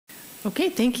Okay,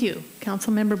 thank you.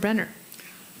 Councilmember Brenner.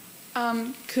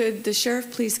 Could the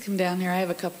sheriff please come down here? I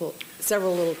have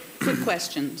several little quick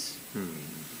questions.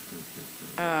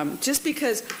 Just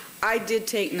because I did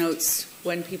take notes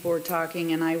when people were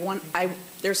talking, and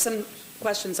there's some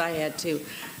questions I had too.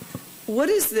 What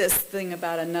is this thing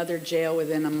about another jail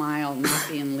within a mile not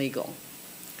being legal?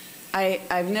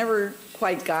 I've never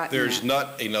quite gotten There's that.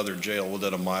 not another jail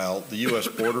within a mile. The U.S.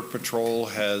 Border Patrol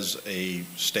has a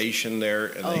station there,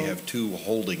 and they have 2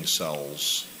 holding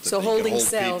cells. So holding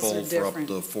cells are different.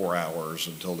 for up to 4 hours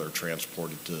until they're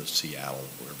transported to Seattle,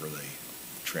 wherever they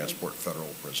transport federal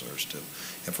prisoners to.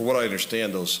 And for what I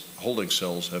understand, those holding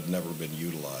cells have never been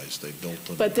utilized. They built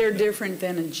them. But they're different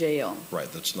than a jail.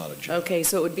 Right, that's not a jail. Okay,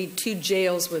 so it would be 2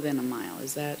 jails within a mile.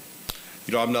 Is that?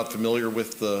 You know, I'm not familiar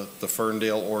with the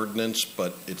Ferndale ordinance,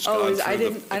 but it's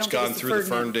gone through the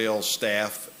Ferndale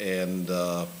staff, and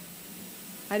I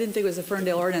didn't think it was the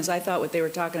Ferndale ordinance. I thought what they were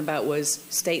talking about was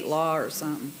state law or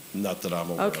something. Not that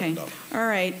I'm aware of. Okay, No. all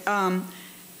right.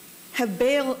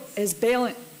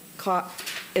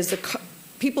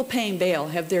 People paying bail,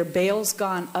 have their bails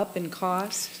gone up in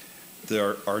cost?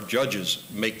 Our judges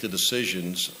make the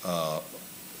decisions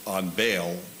on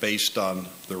bail based on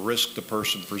the risk the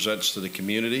person presents to the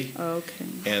community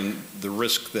and the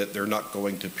risk that they're not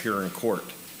going to appear in court.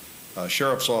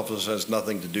 Sheriff's office has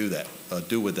nothing to do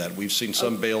with that. We've seen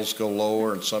some bails go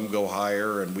lower and some go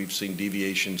higher, and we've seen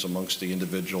deviations amongst the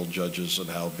individual judges and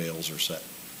how bails are set.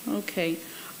 Okay.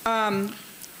 And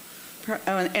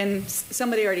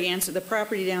somebody already answered, the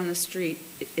property down the street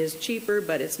is cheaper,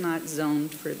 but it's not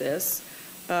zoned for this.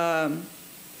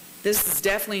 This is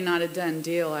definitely not a done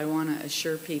deal, I want to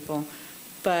assure people.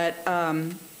 But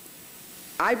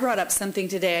I brought up something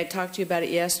today. I talked to you about it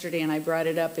yesterday, and I brought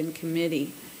it up in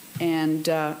committee. And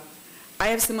I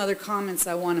have some other comments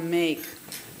I want to make,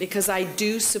 because I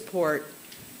do support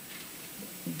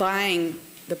buying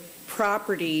the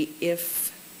property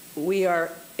if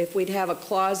we'd have a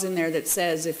clause in there that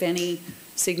says if any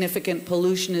significant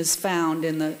pollution is found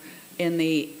in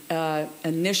the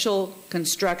initial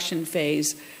construction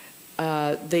phase,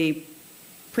 the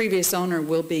previous owner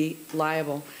will be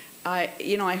liable. I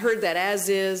heard that as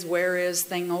is, where is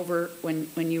thing over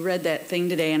when you read that thing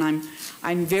today, and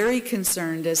I'm very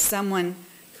concerned as someone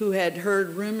who had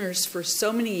heard rumors for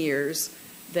so many years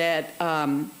that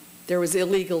there was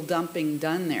illegal dumping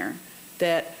done there.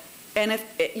 And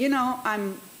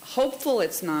I'm hopeful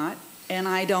it's not, and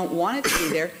I don't want it to be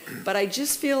there, but I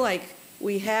just feel like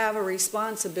we have a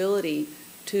responsibility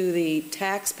to the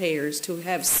taxpayers to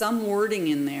have some wording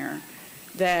in there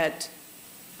that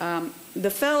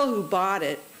the fellow who bought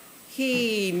it,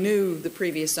 he knew the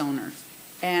previous owner.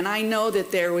 And I know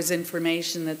that there was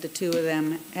information that the 2 of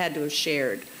them had to have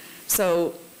shared.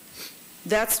 So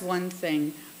that's one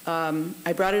thing.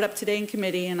 I brought it up today in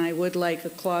committee, and I would like a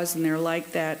clause in there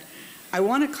like that. I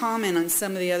want to comment on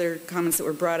some of the other comments that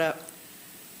were brought up.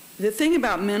 The thing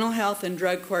about mental health and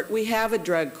drug court, we have a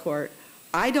drug court.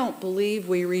 I don't believe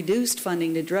we reduced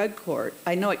funding to drug court.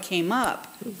 I know it came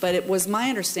up, but it was my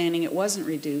understanding it wasn't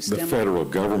reduced. The federal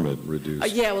government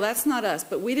reduced. Yeah, well, that's not us,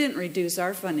 but we didn't reduce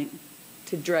our funding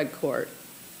to drug court.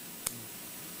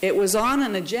 It was on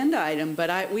an agenda item,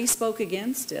 but we spoke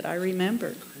against it, I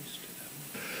remember.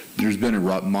 There's been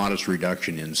a modest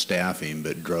reduction in staffing,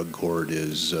 but drug court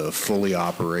is fully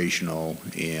operational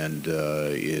and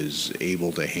is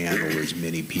able to handle as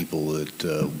many people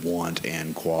that want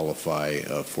and qualify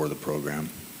for the program.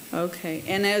 Okay.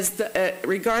 And as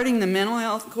regarding the mental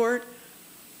health court,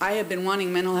 I have been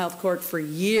wanting mental health court for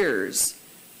years.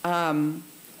 I'm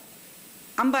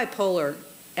bipolar,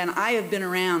 and I have been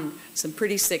around some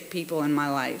pretty sick people in my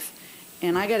life.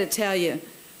 And I got to tell you,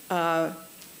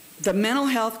 the mental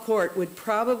health court would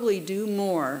probably do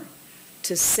more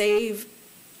to save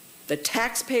the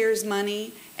taxpayers'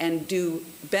 money and do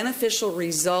beneficial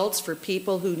results for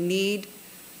people who need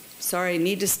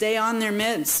to stay on their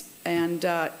meds. And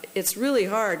it's really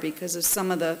hard because of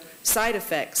some of the side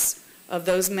effects of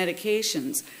those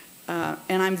medications.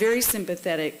 And I'm very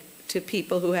sympathetic to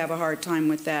people who have a hard time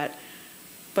with that.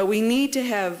 But we need to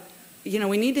have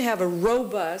a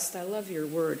robust, I love your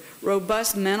word,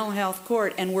 robust mental health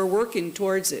court, and we're working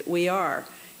towards it. We are.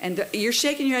 And you're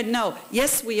shaking your head, no.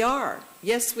 Yes, we are.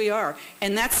 Yes, we are.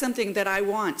 And that's something that I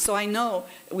want. So I know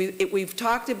we've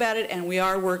talked about it, and we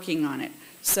are working on it.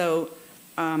 So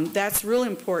that's real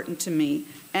important to me.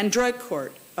 And drug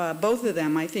court, both of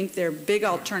them, I think they're big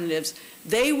alternatives.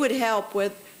 They would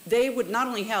not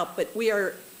only help, but we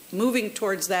are moving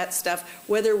towards that stuff,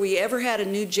 whether we ever had a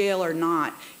new jail or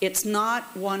not. It's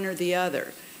not one or the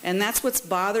other. And that's what's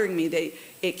bothering me.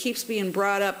 It keeps being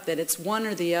brought up that it's one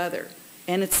or the other.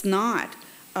 and it's not.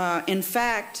 In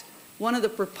fact, one of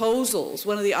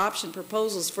the option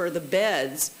proposals for the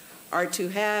beds are to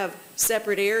have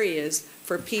separate areas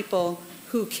for people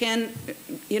who can,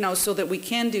 so that we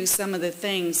can do some of the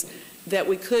things that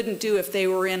we couldn't do if they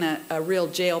were in a real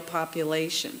jail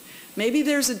population. Maybe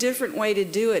there's a different way to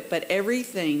do it, but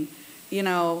everything,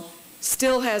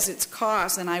 still has its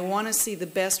costs, and I want to see the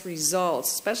best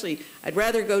results. Especially, I'd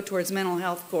rather go towards mental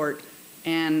health court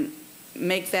and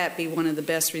make that be one of the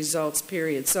best results,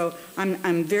 period. So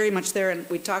I'm very much there, and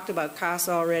we talked about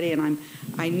CASA already, and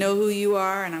I know who you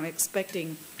are, and I'm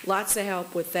expecting lots of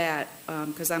help with that,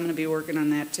 because I'm going to be working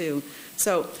on that too.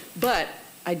 So, but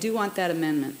I do want that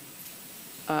amendment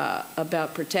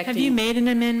about protecting. Have you made an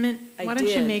amendment? Why don't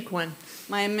you did. make one?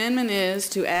 My amendment is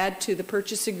to add to the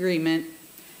purchase agreement,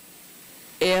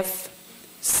 if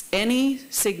any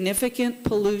significant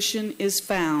pollution is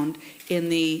found in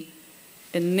the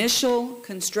initial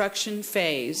construction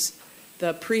phase,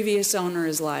 the previous owner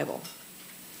is liable.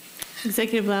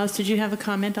 Executive Laus, did you have a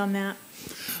comment on that?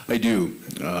 I do.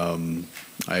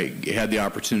 I had the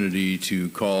opportunity to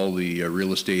call the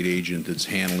real estate agent that's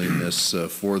handling this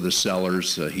for the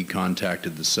sellers. He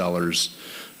contacted the sellers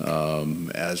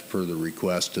as per the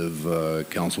request of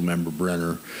Councilmember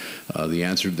Brenner. The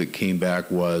answer that came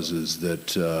back is that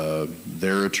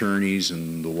their attorneys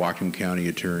and the Whatcom County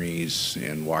attorneys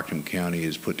and Whatcom County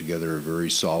has put together a very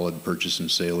solid purchase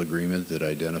and sale agreement that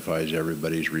identifies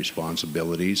everybody's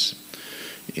responsibilities.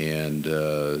 And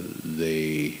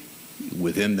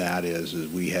within that is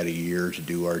we had a year to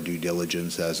do our due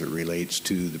diligence as it relates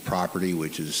to the property,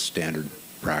 which is standard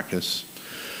practice.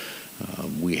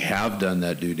 We have done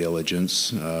that due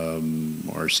diligence.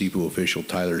 Our CPO official,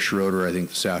 Tyler Schroeder, I think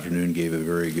this afternoon gave a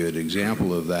very good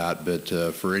example of that. But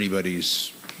for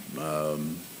anybody's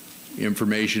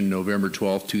information, November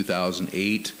 12,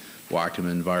 2008,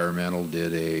 Whatcom Environmental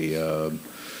did a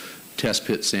test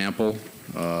pit sample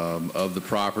of the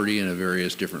property in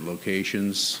various different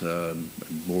locations.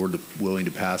 Board willing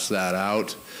to pass that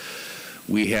out.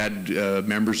 We had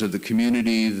members of the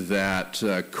community that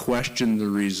questioned the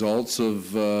results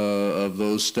of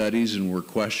those studies and were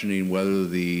questioning whether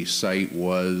the site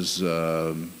was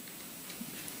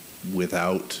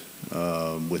without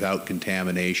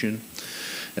contamination.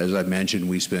 As I mentioned,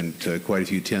 we spent quite a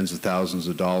few tens of thousands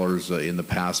of dollars in the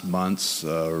past months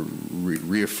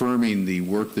reaffirming the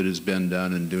work that has been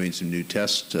done and doing some new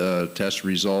test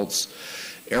results.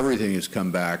 Everything has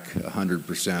come back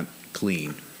 100%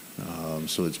 clean.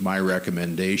 So it's my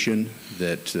recommendation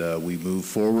that we move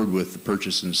forward with the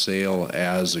purchase and sale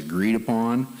as agreed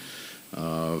upon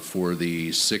for the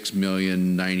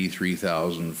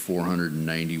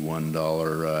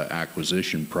 $6,093,491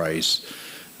 acquisition price.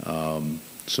 I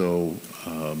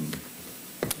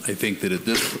think that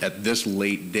at this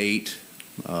late date,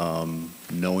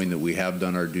 knowing that we have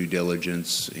done our due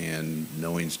diligence and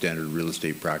knowing standard real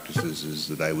estate practices, is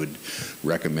that I would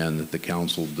recommend that the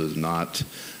council does not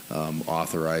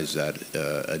authorize that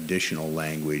additional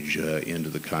language into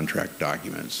the contract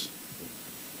documents.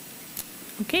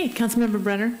 Okay, Councilmember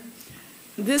Brenner.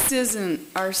 This isn't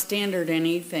our standard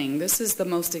anything. This is the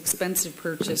most expensive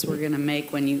purchase we're going to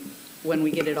make when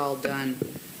we get it all done.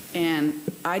 And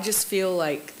I just feel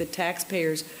like the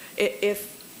taxpayers,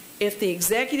 if the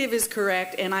executive is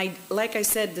correct, and like I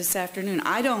said this afternoon,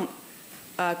 I don't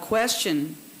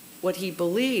question what he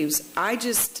believes.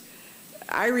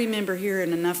 I remember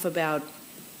hearing enough about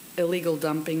illegal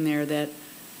dumping there that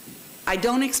I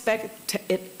don't expect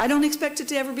it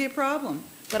to ever be a problem.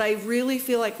 But I really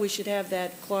feel like we should have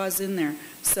that clause in there.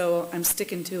 So I'm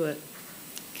sticking to it.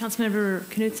 Councilmember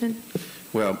Knutzen.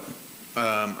 Well,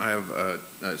 I have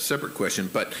a separate question,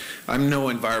 but I'm no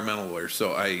environmental lawyer,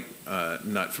 so I'm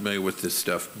not familiar with this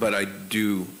stuff, but I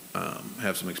do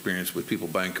have some experience with people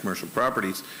buying commercial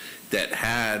properties that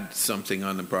had something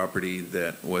on the property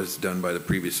that was done by the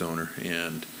previous owner,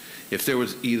 and if there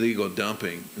was illegal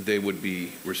dumping, they would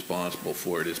be responsible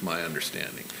for it, is my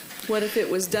understanding. What if it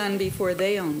was done before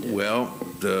they owned it? Well,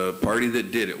 the party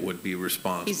that did it would be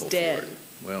responsible He's dead. for it.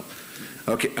 Well,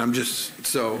 okay, I'm just,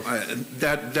 so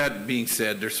that being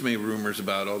said, there's so many rumors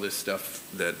about all this stuff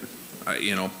that,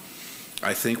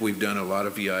 I think we've done a lot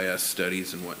of EIS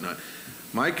studies and whatnot.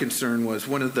 My concern was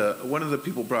one of the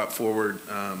people brought forward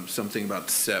something about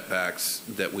the setbacks,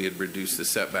 that we had reduced the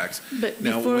setbacks. But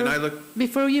now, when I look,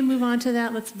 before you move on to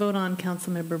that, let's vote on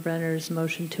Councilmember Brenner's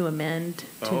motion to amend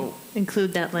to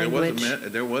include that language.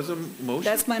 There was a motion.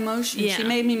 That's my motion. Yeah. She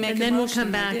made me make a motion. And then we'll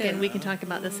come back and we can talk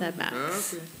about the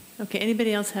setbacks. Okay. Okay,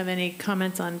 anybody else have any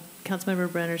comments on Councilmember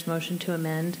Brenner's motion to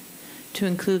amend to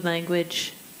include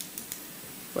language?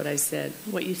 What I said.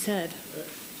 What you said.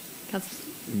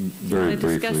 Very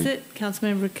briefly. Discuss it,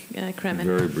 Councilmember Kremen.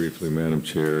 Very briefly, Madam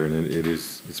Chair, and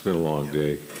it's been a long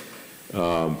day.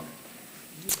 I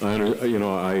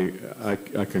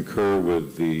concur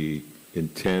with the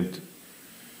intent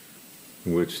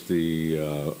in which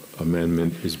the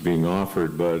amendment is being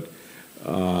offered, but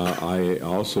I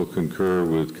also concur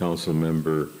with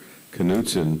Councilmember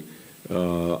Knutzen.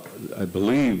 I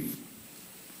believe,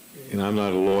 and I'm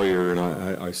not a lawyer, and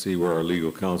I see where our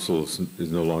legal counsel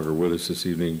is no longer with us this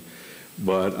evening,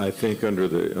 but I think under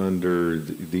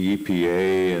the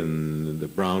EPA and the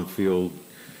brownfield,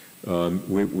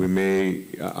 we may.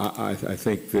 I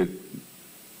think that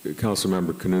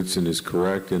Councilmember Knutzen is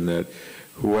correct in that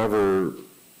whoever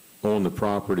owned the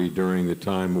property during the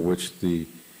time in which the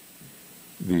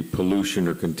pollution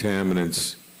or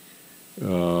contaminants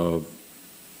were,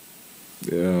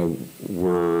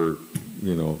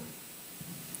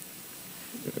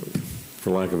 for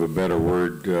lack of a better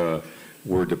word,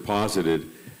 were deposited,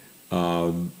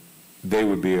 they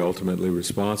would be ultimately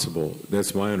responsible.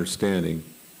 That's my understanding.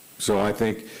 So I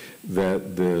think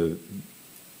that the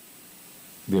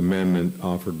amendment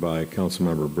offered by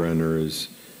Councilmember Brenner is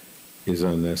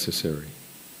unnecessary.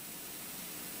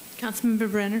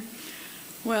 Councilmember Brenner.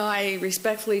 Well, I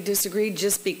respectfully disagree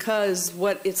just because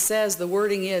what it says, the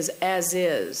wording is as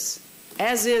is.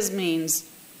 As is means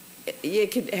you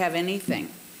could have anything.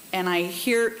 And I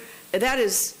hear that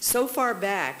is so far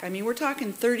back. I mean, we're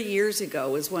talking 30 years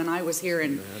ago is when I was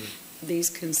hearing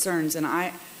these concerns. And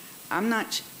I'm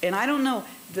not, and I don't know,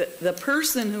 the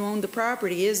person who owned the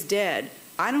property is dead.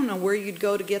 I don't know where you'd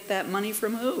go to get that money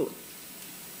from who.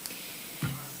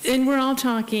 And we're all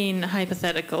talking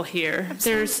hypothetical here.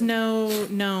 Absolutely. There's no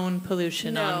known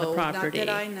pollution on the property. Not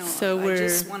that I know so of. I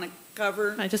just want to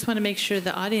cover. I just want to make sure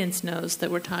the audience knows that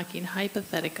we're talking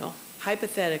hypothetical.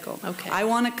 Hypothetical. Okay. I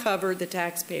want to cover the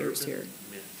taxpayers here.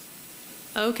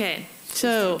 Okay.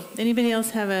 So, anybody else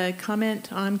have a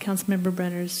comment on Councilmember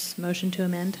Brenner's motion to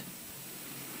amend?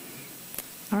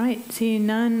 All right. Seeing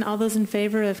none, all those in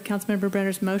favor of Councilmember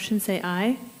Brenner's motion say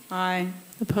aye. Aye.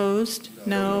 Opposed?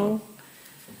 No.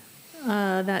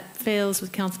 That fails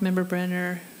with Councilmember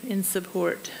Brenner in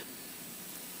support.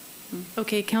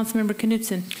 Okay, Councilmember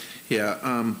Knutzen.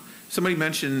 Yeah, somebody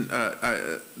mentioned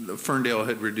Ferndale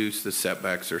had reduced the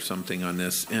setbacks or something on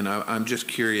this, and I'm just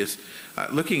curious,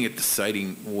 looking at the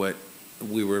citing, what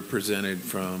we were presented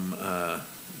from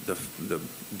the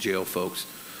jail folks,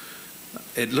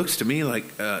 it looks to me like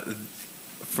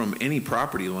from any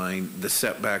property line, the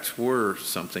setbacks were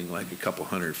something like a couple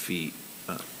hundred feet.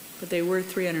 But they were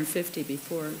 350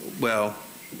 before. Well,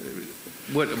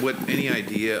 what any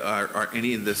idea, are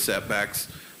any of the setbacks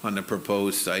on the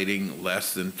proposed siting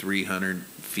less than 300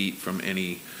 feet from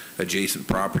any adjacent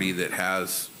property that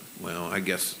has, well, I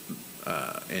guess,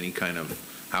 any kind of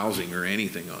housing or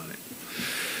anything on it?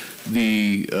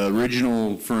 The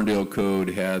original Ferndale Code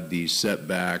had the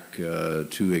setback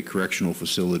to a correctional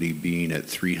facility being at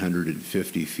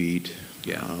 350 feet.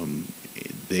 Yeah.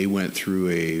 They went through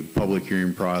a public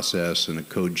hearing process and a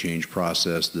code change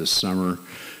process this summer,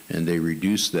 and they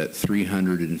reduced that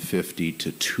 350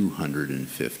 to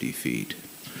 250 feet.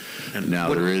 And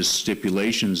now there is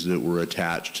stipulations that were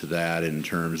attached to that in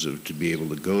terms of to be able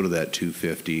to go to that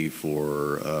 250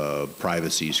 for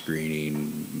privacy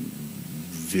screening,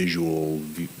 visual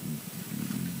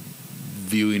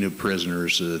viewing of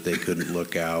prisoners so that they couldn't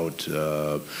look out,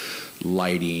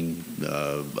 lighting,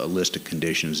 a list of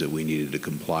conditions that we needed to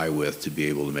comply with to be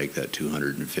able to make that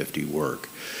 250 work.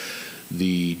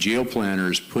 The jail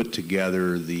planners put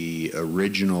together the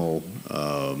original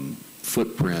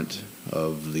footprint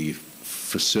of the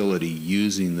facility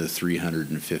using the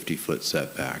 350-foot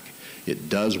setback. It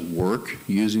does work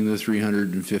using the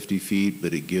 350 feet,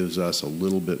 but it gives us a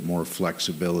little bit more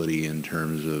flexibility in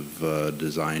terms of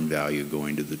design value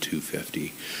going to the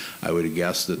 250. I would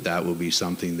guess that that will be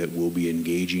something that we'll be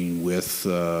engaging with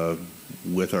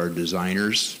our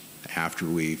designers after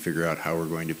we figure out how we're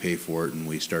going to pay for it and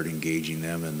we start engaging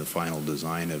them in the final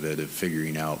design of it, of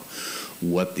figuring out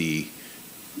what the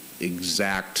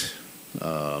exact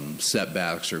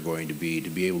setbacks are going to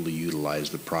be able to utilize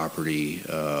the property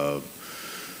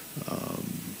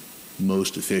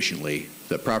most efficiently.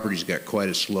 That property's got quite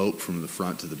a slope from the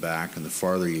front to the back, and the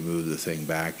farther you move the thing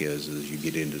back as you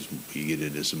get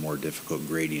into some more difficult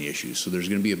grading issues. So there's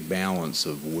going to be a balance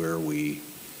of where we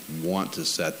want to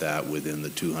set that within the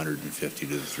 250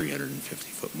 to the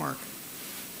 350 foot mark.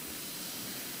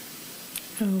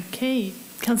 Okay,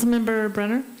 Councilmember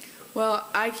Brenner. Well,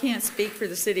 I can't speak for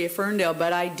the city of Ferndale,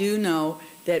 but I do know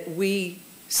that we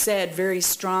said very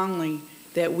strongly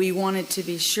that we wanted to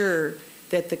be sure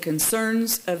that the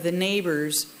concerns of the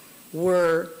neighbors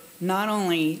were not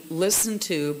only listened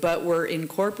to, but were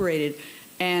incorporated.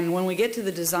 And when we get to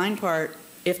the design part,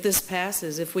 if this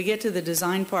passes, if we get to the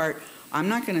design part, I'm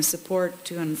not going to support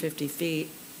 250 feet.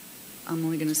 I'm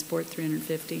only going to support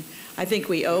 350. I think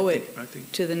we owe it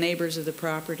to the neighbors of the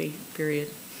property, period.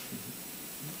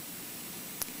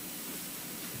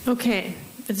 Okay.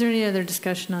 Is there any other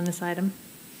discussion on this item?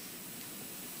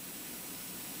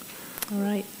 All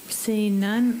right. Seeing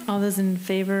none, all those in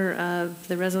favor of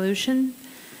the resolution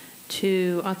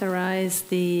to authorize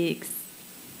the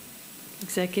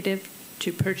executive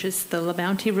to purchase the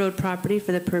LaBounty Road property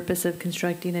for the purpose of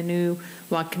constructing a new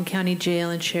Whatcom County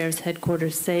Jail and Sheriff's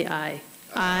Headquarters, say aye.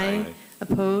 Aye.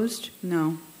 Opposed?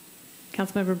 No.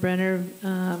 Councilmember Brenner,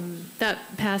 that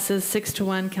passes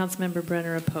 6-1. Councilmember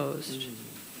Brenner opposed.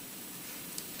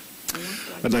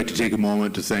 I'd like to take a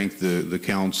moment to thank the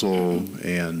council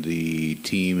and the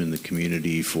team and the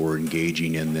community for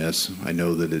engaging in this. I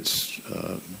know that it's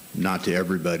not to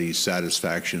everybody's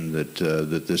satisfaction that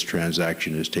that this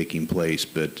transaction is taking place,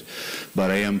 but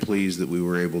I am pleased that we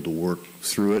were able to work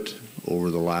through it over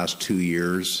the last 2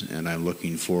 years, and I'm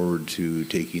looking forward to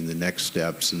taking the next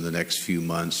steps in the next few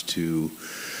months to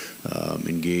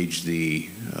engage the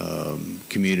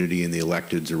community and the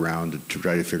electeds around to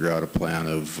try to figure out a plan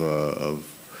of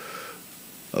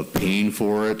paying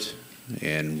for it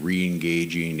and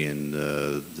re-engaging in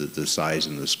the size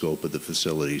and the scope of the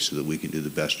facility so that we can do the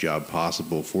best job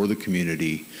possible for the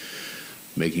community,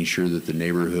 making sure that the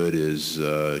neighborhood is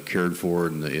cared for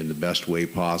in the best way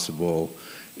possible,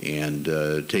 and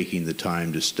taking the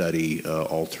time to study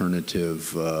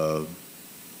alternative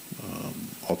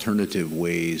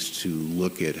ways to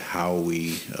look at how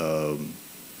we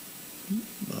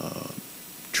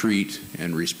treat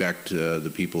and respect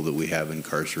the people that we have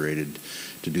incarcerated,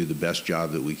 to do the best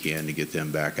job that we can to get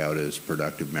them back out as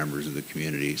productive members of the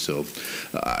community. So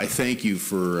I thank you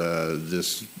for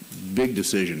this big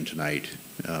decision tonight.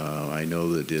 I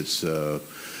know that it's a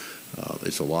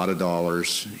lot of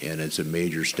dollars, and it's a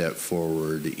major step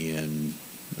forward in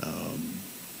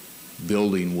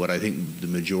building what I think the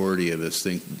majority of us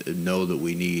know that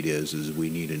we need is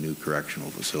we need a new correctional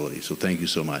facility. So thank you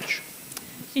so much.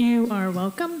 You are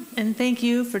welcome, and thank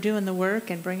you for doing the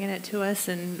work and bringing it to us.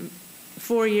 In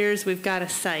 4 years, we've got a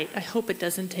site. I hope it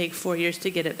doesn't take 4 years to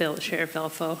get it built, Sheriff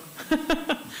Elfo.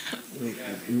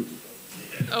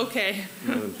 Okay.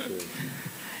 Madam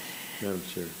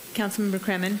Chair. Councilmember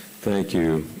Kremen. Thank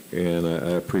you, and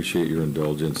I appreciate your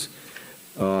indulgence.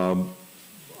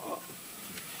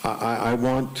 I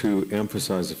want to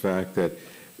emphasize the fact that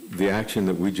the action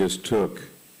that we just took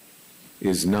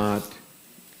is not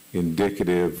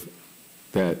indicative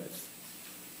that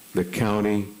the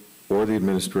county or the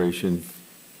administration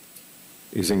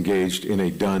is engaged in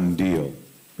a done deal,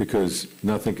 because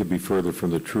nothing could be further from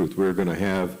the truth. We're going to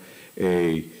have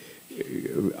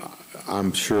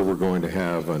I'm sure we're going to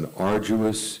have an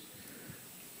arduous,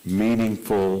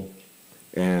 meaningful,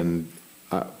 and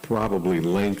probably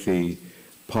lengthy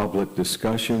public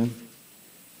discussion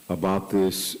about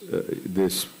this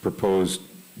proposed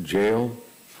jail,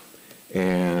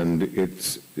 and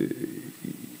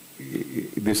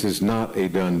this is not a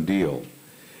done deal.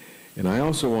 And I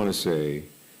also want to say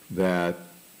that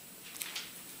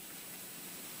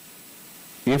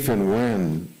if and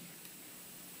when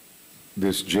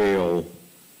this jail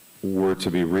were to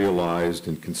be realized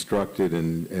and constructed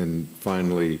and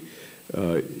finally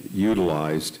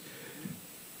utilized,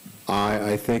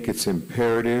 I think it's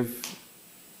imperative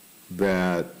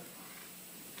that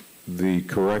the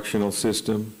correctional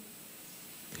system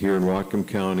here in Whatcom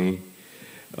County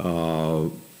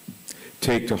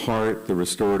take to heart the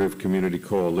Restorative Community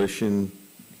Coalition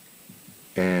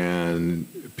and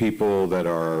people that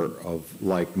are of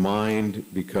like mind,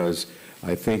 because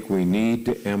I think we need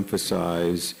to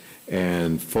emphasize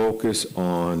and focus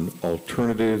on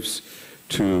alternatives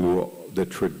to the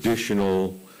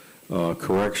traditional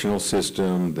correctional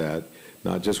system that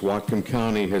not just Whatcom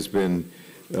County has been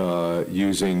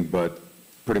using, but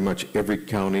pretty much every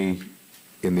county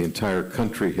in the entire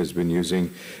country has been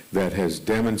using, that has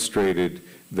demonstrated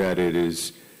that it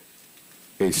is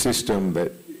a system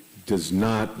that does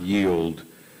not yield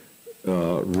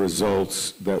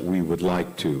results that we would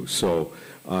like to. So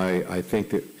I think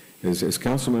that, as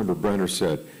Councilmember Brenner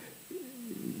said,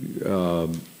 a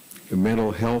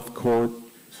mental health court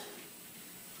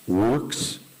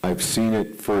works. I've seen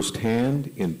it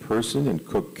firsthand in person in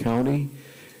Cook County.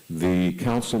 The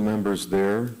council members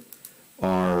there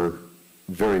are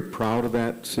very proud of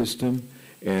that system,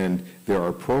 and there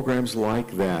are programs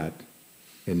like that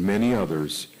and many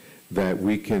others that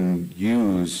we can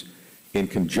use in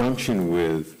conjunction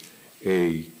with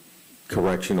a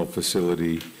correctional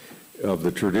facility of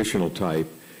the traditional type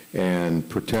and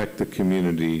protect the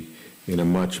community in a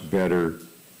much better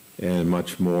and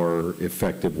much more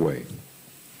effective way.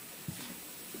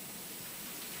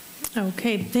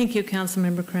 Okay, thank you,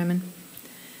 Councilmember Kremen.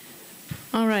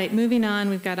 All right, moving on,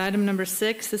 we've got item number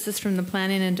 6. This is from the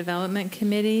Planning and Development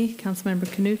Committee. Councilmember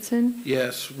Knutzen.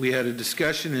 Yes, we had a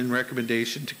discussion and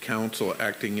recommendation to council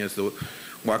acting as the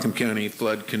Whatcom County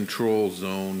Flood Control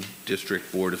Zone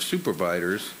District Board of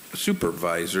Supervisors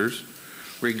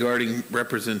regarding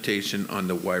representation on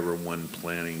the Weimer 1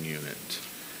 Planning Unit.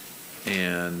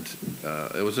 And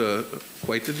it was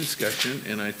quite the discussion,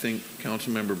 and I think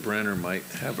Councilmember Brenner might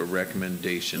have a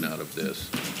recommendation out of this.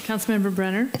 Councilmember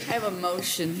Brenner. I have a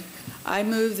motion. I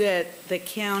move that the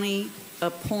county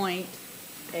appoint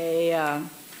a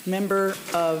member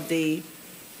of the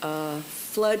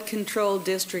Flood Control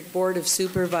District Board of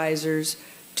Supervisors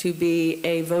to be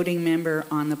a voting member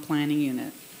on the planning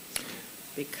unit,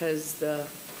 because the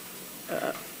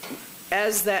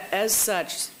as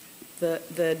such,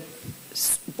 the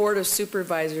Board of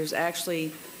Supervisors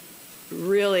actually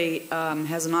really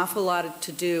has an awful lot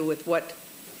to do with what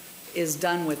is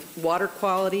done with water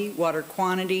quality, water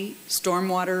quantity,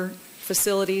 stormwater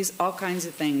facilities, all kinds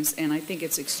of things, and I think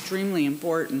it's extremely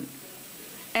important.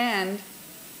 And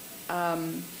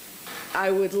I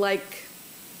would like,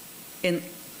 in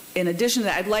addition to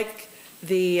that, I'd like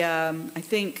the, I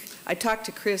think, I talked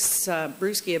to Chris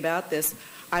Brusky about this,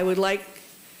 I would like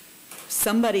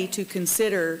somebody to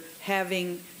consider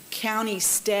having county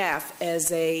staff as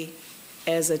a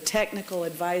technical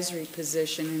advisory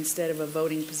position instead of a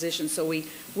voting position. So we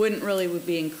wouldn't really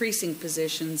be increasing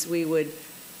positions. We would,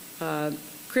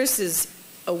 Chris is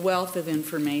a wealth of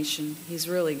information. He's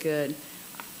really good.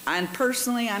 And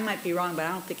personally, I might be wrong, but I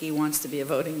don't think he wants to be a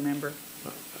voting member.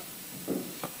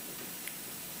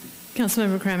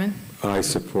 Councilmember Kremen. I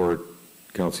support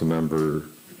Councilmember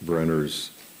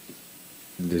Brenner's.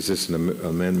 Is this an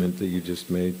amendment that you just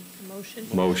made? Motion.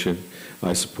 Motion.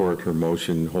 I support her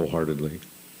motion wholeheartedly.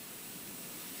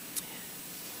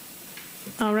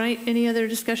 All right. Any other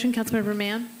discussion? Councilmember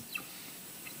Mann.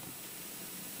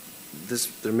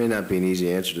 There may not be an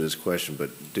easy answer to this question, but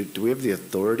do we have the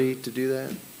authority to do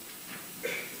that?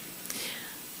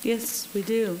 Yes, we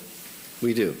do.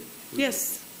 We do.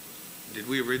 Yes.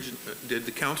 Did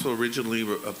the council originally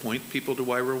appoint people to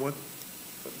Weimer 1? I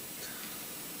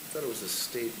thought it was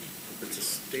it's a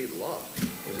state law.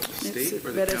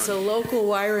 But it's a local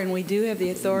wire, and we do have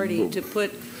the authority to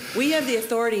we have the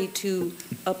authority to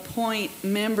appoint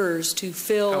members to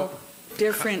fill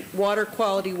different water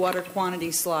quality, water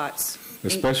quantity slots.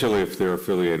 Especially if they're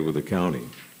affiliated with the county.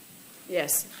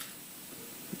 Yes.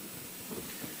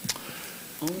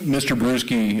 Mr.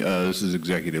 Brusky, this is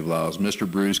Executive Laws. Mr.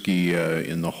 Brusky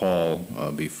in the hall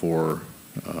before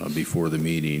the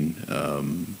meeting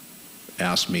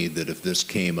asked me that if this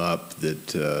came up, that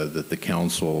the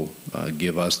council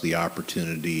give us the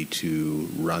opportunity to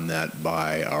run that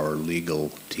by our legal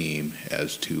team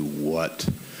as to what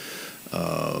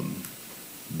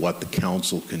the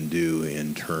council can do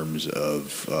in terms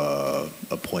of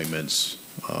appointments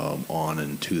on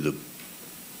and to the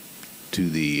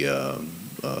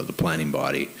planning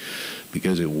body,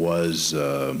 because it was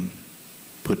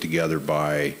put together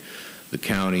by the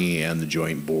county and the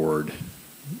joint board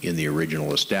in the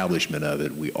original establishment of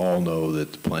it. We all know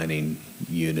that the planning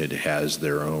unit has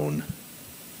their own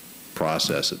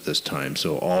process at this time.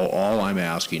 So all I'm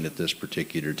asking at this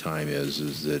particular time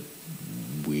is that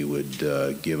we would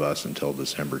give us until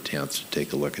December 10th to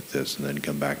take a look at this and then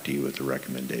come back to you with a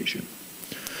recommendation.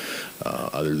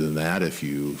 Other than that, if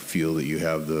you feel that you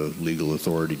have the legal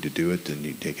authority to do it, then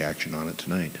you take action on it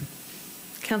tonight.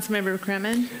 Councilmember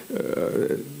Kremen.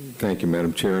 Thank you,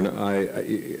 Madam Chair. And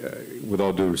with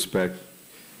all due respect,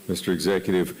 Mr.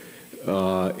 Executive,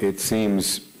 it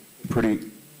seems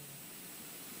pretty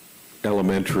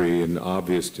elementary and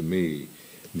obvious to me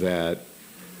that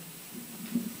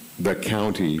the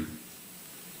county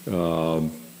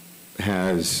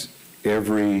has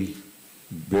every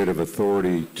bit of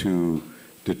authority to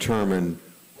determine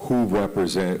who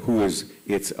is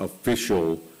its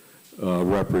official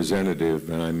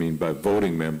representative, and I mean by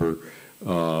voting member,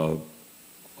 on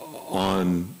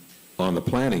the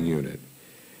planning unit.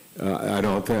 I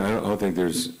don't think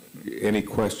there's any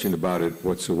question about it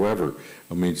whatsoever.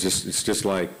 I mean, it's just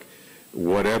like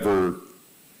whatever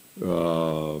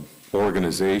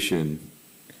organization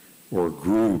or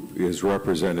group is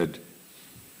represented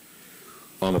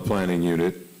on the planning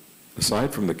unit,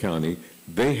 aside from the county,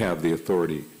 they have the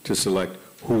authority to select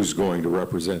who's going to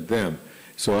represent them.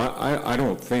 So I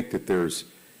don't think that there's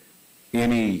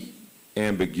any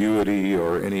ambiguity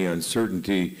or any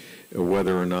uncertainty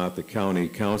whether or not the county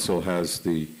council has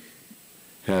the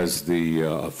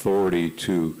authority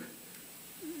to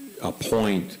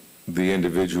appoint the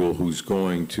individual who's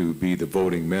going to be the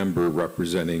voting member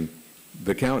representing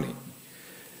the county.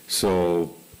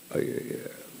 So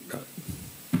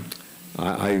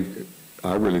I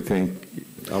really think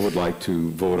I would like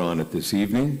to vote on it this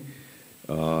evening.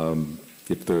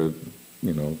 If the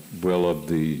will of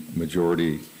the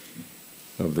majority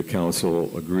of the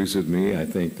council agrees with me, I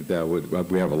think that would,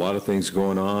 we have a lot of things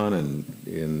going on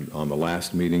and on the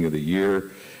last meeting of the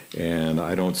year, and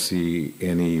I don't see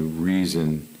any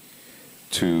reason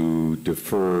to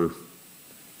defer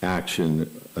action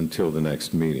until the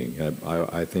next meeting.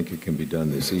 I think it can be done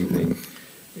this evening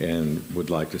and would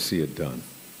like to see it done.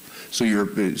 So you're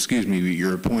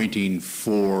appointing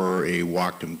for a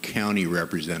Whatcom County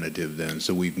representative then,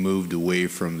 so we've moved away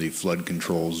from the flood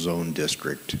control zone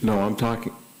district. No, I'm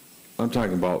talking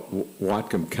about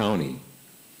Whatcom County.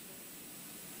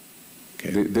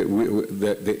 Okay.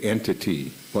 The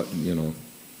entity, Well,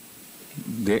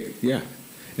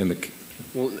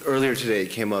 earlier today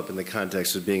it came up in the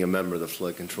context of being a member of the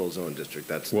flood control zone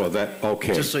district.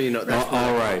 Okay. Just so you know. That's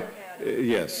all right.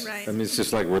 Yes. Right. I mean, it's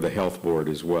just like we're the health board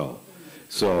as well.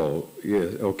 So, yeah,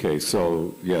 okay.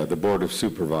 So, yeah, the Board of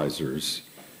Supervisors,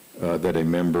 that a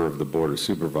member of the Board of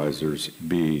Supervisors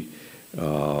be,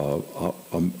 that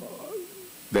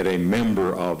a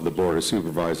member of the Board of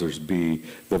Supervisors be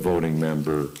the voting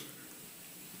member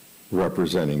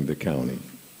representing the county,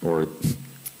 or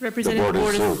Representing the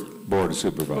Board of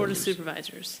Supervisors. Board of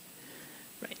Supervisors.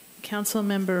 Right.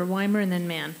 Councilmember Weimer and then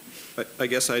Mann. I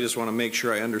guess I just want to make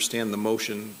sure I understand the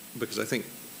motion, because I think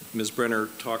Ms. Brenner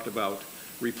talked about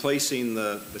replacing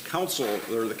the council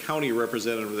or the county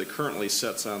representative that currently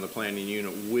sits on the planning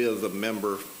unit with a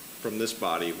member from this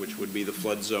body, which would be the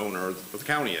flood zone or the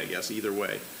county, I guess, either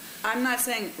way. I'm not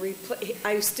saying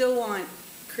I still want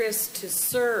Chris to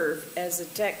serve as a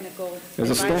technical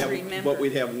advisory member. But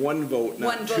we'd have one vote,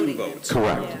 not two votes.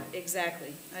 Correct. Yeah,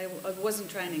 exactly. I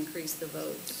wasn't trying to increase the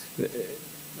votes.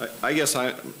 I guess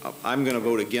I'm going to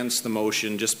vote against the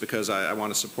motion just because I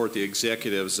want to support the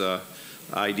executive's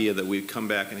idea that we come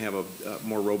back and have a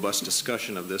more robust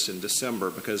discussion of this in December,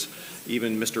 because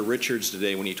even Mr. Richards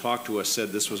today, when he talked to us, said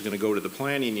this was going to go to the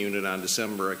planning unit on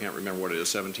December, I can't remember what it is,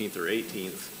 17th or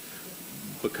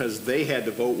 18th, because they had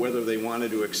to vote whether they wanted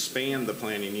to expand the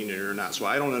planning unit or not. So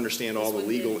I don't understand all the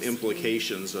legal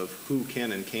implications of who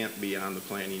can and can't be on the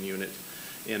planning unit.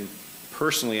 And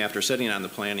personally, after sitting on the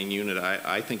planning unit,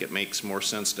 I think it makes more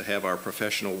sense to have our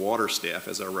professional water staff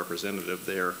as our representative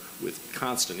there with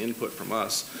constant input from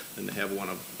us than to have one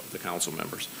of the council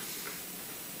members.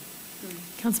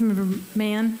 Councilmember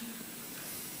Mann.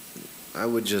 I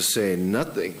would just say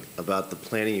nothing about the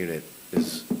planning unit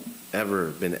has ever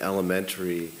been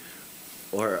elementary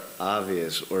or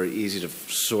obvious or easy to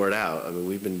sort out. I mean,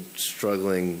 we've been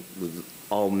struggling with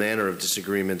all manner of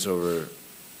disagreements over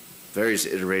various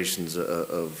iterations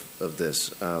of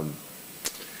this.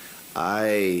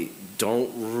 I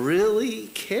don't really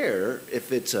care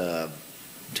if it's a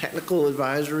technical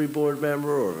advisory board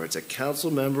member or if it's a council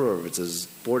member or if it's a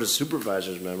board of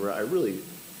supervisors member. I really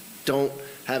don't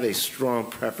have a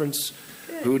strong preference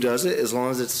who does it, as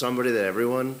long as it's somebody that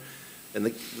everyone and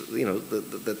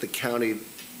that the county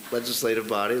legislative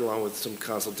body, along with some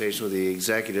consultation with the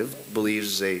executive,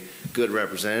 believes is a good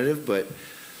representative. But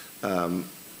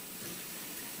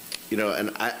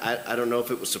and I don't know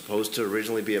if it was supposed to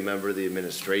originally be a member of the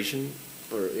administration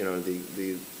or,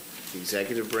 the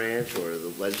executive branch or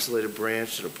the legislative branch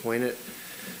should appoint it.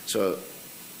 So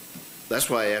that's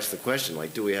why I asked the question,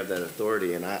 like, do we have that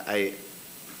authority? And I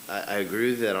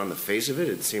agree with that on the face of it.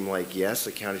 It seemed like, yes,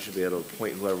 the county should be able to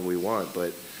appoint whoever we want,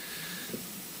 but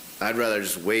I'd rather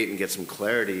just wait and get some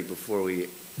clarity before we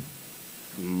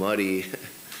muddy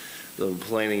the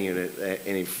planning unit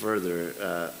any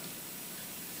further.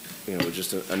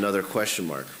 Just another question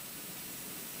mark.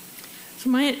 So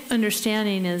my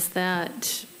understanding is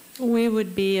that we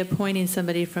would be appointing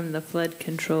somebody from the Flood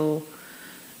Control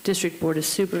District Board of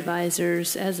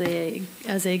Supervisors as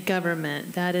a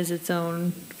government. That is its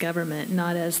own government,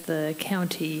 not as the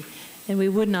county. And we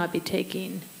would not be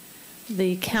taking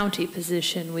the county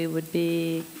position. We would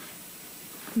be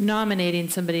nominating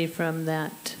somebody from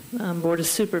that Board of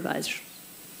Supervisors.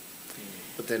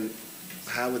 But then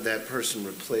how would that person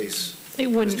replace It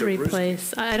wouldn't Mr.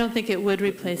 replace. I don't think it would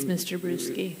replace Mr.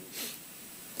 Bruschi.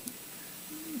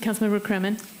 Councilmember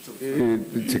Kremen.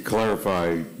 To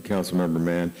clarify, Councilmember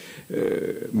Mann,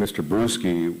 Mr.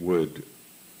 Bruschi would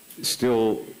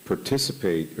still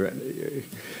participate.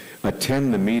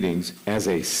 attend the meetings as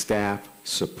a staff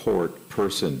support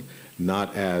person,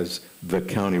 not as the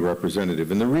county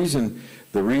representative. And the reason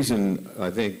I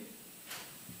think,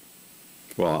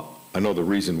 well, I know the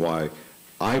reason why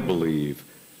I believe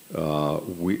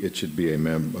it should be a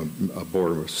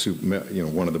board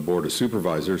of one of the board of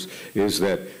supervisors is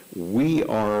that we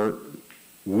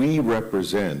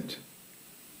represent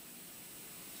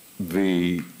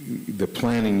the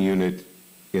planning unit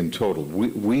in total.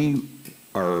 We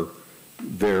are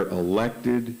their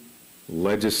elected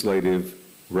legislative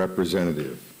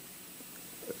representative.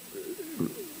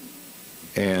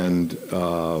 And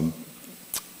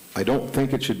I don't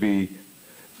think it should be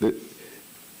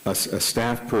a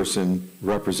staff person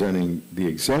representing the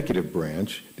executive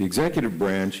branch. The executive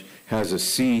branch has a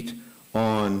seat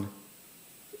on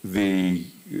the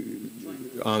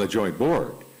joint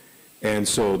board. And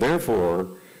so therefore,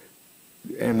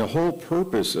 and the whole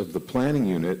purpose of the planning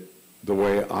unit, the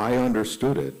way I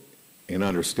understood it and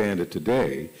understand it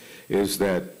today, is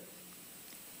that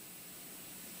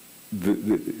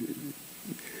the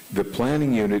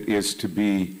planning unit is to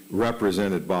be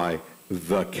represented by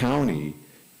the county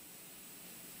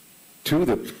to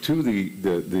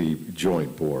the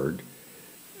joint board,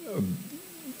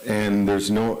 and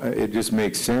it just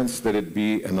makes sense that it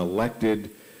be an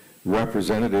elected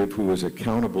representative who is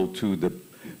accountable to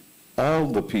all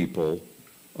the people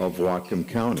of Whatcom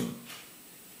County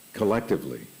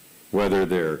collectively, whether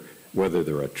they're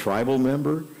a tribal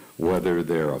member, whether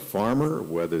they're a farmer,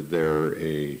 whether they're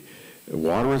a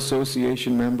water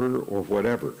association member, or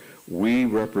whatever. We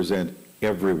represent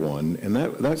everyone, and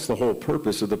that's the whole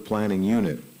purpose of the planning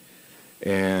unit.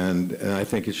 And I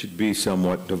think it should be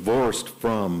somewhat divorced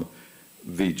from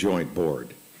the joint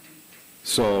board.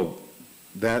 So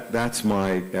that's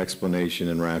my explanation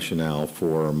and rationale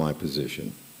for my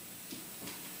position.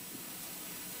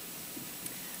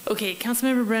 Okay,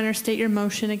 Councilmember Brenner, state your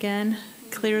motion again,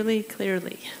 clearly.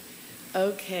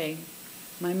 Okay.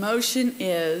 My motion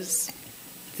is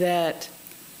that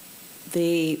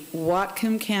the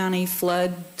Whatcom County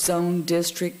Flood Zone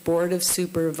District Board of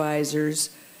Supervisors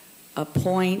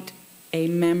appoint a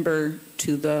member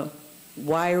to the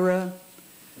Weimer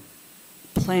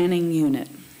Planning Unit.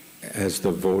 As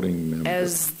the voting member.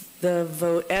 As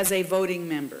a voting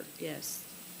member, yes.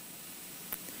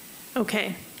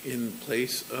 Okay. In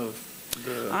place of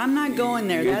the... I'm not going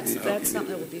there. That's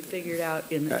something that will be figured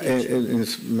out in the future.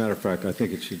 As a matter of fact, I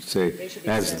think it should say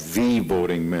as the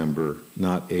voting member,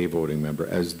 not a voting member,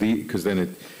 as the, because then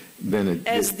it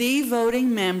as the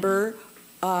voting member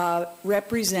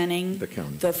representing the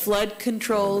county, the Flood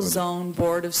Control Zone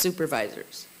Board of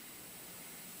Supervisors.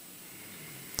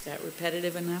 Is that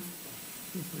repetitive enough?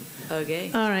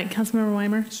 Okay. All right, Councilmember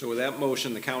Weimer. So with that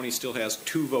motion, the county still has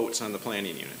 2 votes on the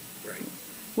planning unit. Right.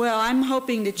 Well, I'm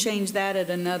hoping to change that at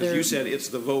another... As you said, it's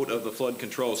the vote of the flood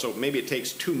control, so maybe it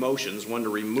takes 2 motions, one to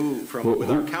remove from,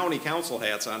 with our county council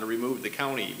hats on, to remove the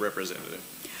county representative.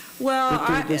 Well,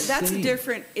 that's a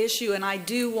different issue, and I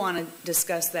do want to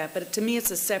discuss that, but to me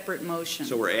it's a separate motion.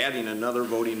 So we're adding another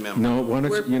voting member. No,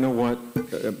 you know what,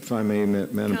 if I may,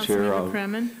 Madam Chair,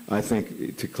 I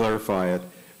think to clarify it,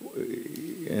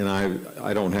 and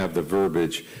I don't have the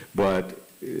verbiage, but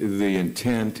the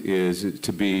intent is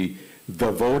to be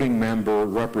the voting member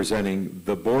representing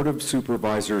the Board of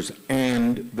Supervisors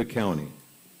and the county.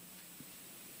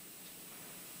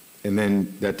 And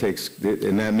then that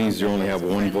means you only have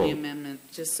one vote. Amendment,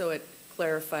 just so it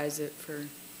clarifies it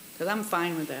because I'm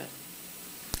fine with that.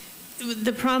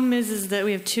 The problem is that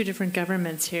we have 2 different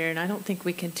governments here, and I don't think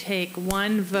we can take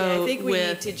one vote. Yeah, I think we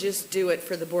need to just do it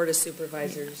for the Board of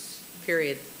Supervisors,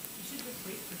 period.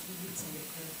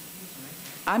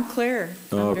 I'm clear.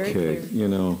 I'm very clear. Okay, you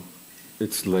know,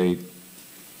 it's late.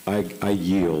 I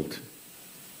yield.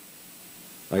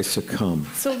 I succumb.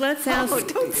 So let's ask.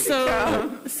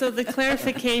 So the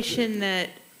clarification that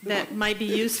might be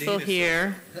useful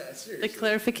here. The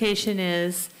clarification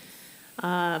is,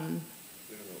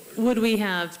 would we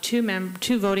have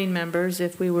 2 voting members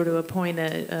if we were to appoint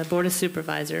a board of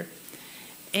supervisor?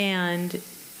 And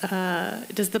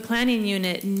does the planning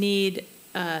unit need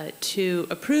to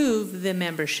approve the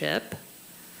membership?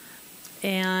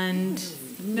 And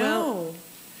no. Well,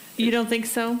 you don't think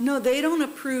so? No, they don't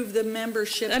approve the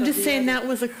membership. I'm just saying that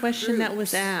was a question that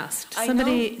was asked.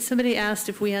 Somebody asked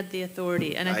if we had the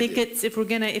authority, and I think it's if we're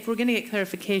gonna get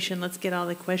clarification, let's get all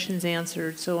the questions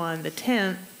answered. So on the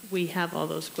 10th, we have all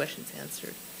those questions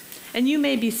answered. And you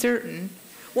may be certain.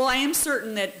 Well, I am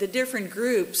certain that the different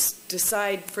groups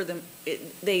decide for them.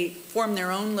 They form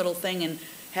their own little thing and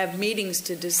have meetings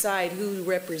to decide who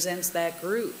represents that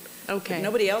group. Okay. But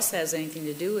nobody else has anything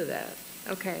to do with that.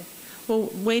 Okay. Well,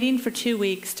 waiting for 2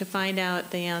 weeks to find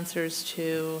out the answers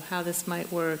to how this might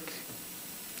work.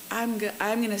 I'm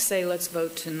going to say let's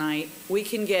vote tonight. We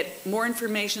can get more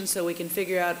information so we can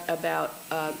figure out about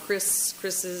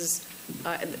Chris's,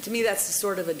 to me that's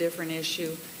sort of a different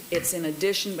issue. It's in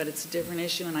addition, but it's a different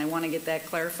issue, and I want to get that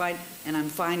clarified, and I'm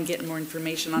fine getting more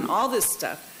information on all this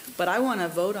stuff, but I want to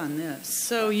vote on this.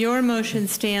 So your motion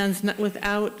stands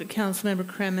without Councilmember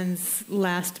Kremen's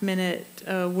last-minute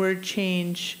word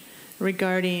change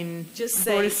regarding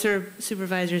Board of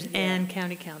Supervisors and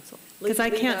County Council. Because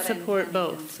I can't support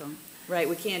both. Council. Right,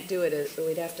 we can't do it,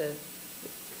 we'd have to,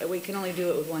 we can only do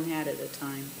it with one hat at a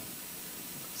time.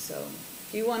 So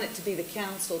if you want it to be the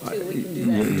council too, we can do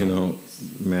that. You know,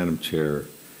 Madam Chair.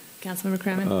 Councilmember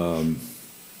Kremen?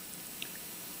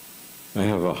 I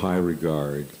have a high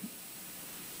regard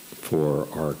for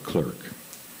our clerk.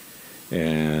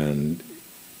 And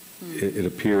it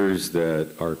appears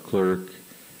that our clerk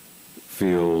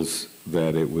feels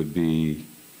that it would be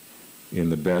in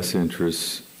the best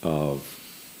interests of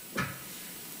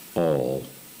all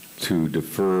to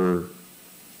defer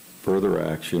further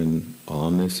action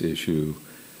on this issue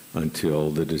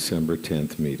until the December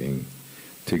 10th meeting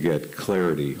to get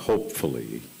clarity,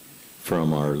 hopefully,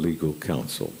 from our legal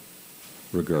counsel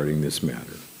regarding this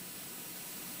matter.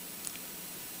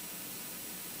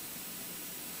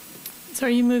 So are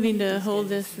you moving to hold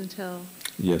this until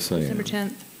Yes, I am. December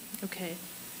 10th? Okay.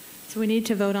 So we need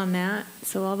to vote on that.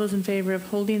 So all those in favor of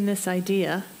holding this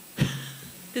idea,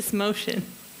 this motion,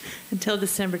 until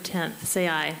December 10th, say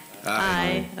aye.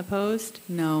 Aye. Opposed?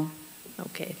 No.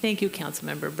 Okay. Thank you,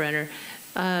 Councilmember Brenner.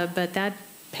 But that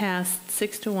passed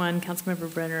 6-1.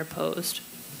 Councilmember Brenner opposed.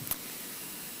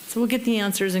 So we'll get the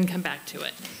answers and come back to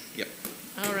it. Yep.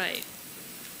 All right.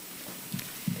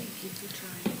 Thank you for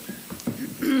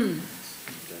trying.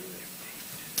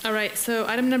 All right, so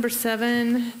item number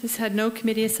 7, this had no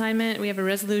committee assignment. We have a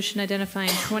resolution identifying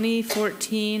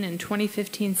 2014 and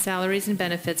 2015 salaries and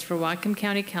benefits for Whatcom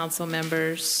County Council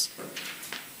members.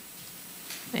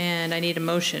 And I need a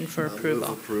motion for approval.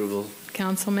 Move approval.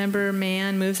 Councilmember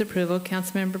Mann moves approval.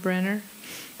 Councilmember Brenner.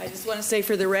 I just want to say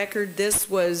for the record, these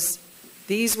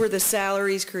were the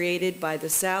salaries created by the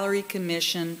Salary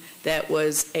Commission that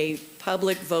was a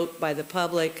public vote by the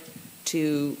public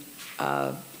to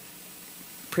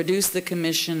produce the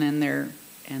commission and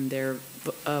their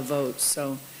votes.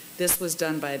 So this was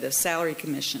done by the Salary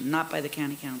Commission, not by the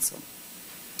County Council.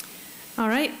 All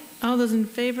right, all those in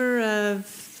favor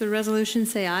of the resolution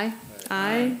say aye.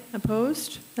 Aye.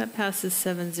 Opposed? That passes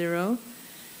 7-0.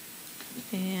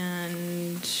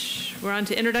 And we're on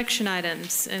to introduction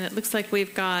items, and it looks like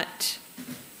we've got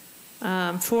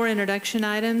 4 introduction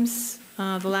items.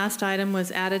 The last item was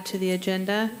added to the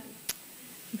agenda.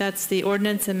 That's the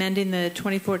ordinance amending the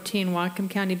 2014 Whatcom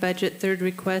County budget, third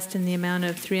request in the amount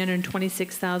of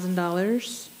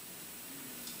 $326,000.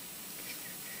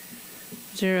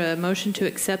 Is there a motion to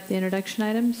accept the introduction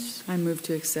items? I move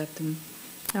to accept them.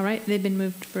 All right, they've been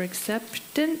moved for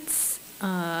acceptance.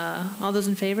 All those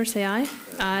in favor say aye.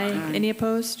 Aye. Aye. Any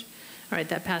opposed? All right,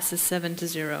 that passes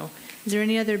 7-0. Is there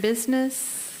any other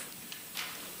business?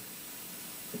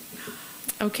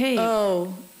 Okay.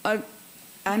 Oh,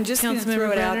 I'm just going to throw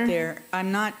it Brenner? out there.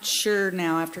 I'm not sure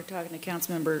now, after talking to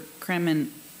Councilmember Kremen,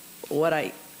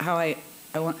 I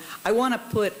want to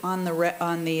put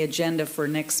on the agenda for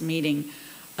next meeting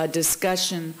a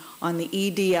discussion on the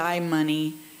EDI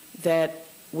money that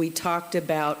we talked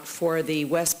about for the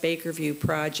West Bakerview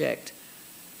project.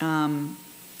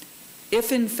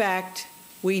 If in fact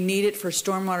we need it for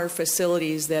stormwater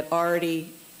facilities that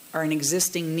already are an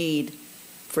existing need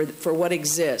for what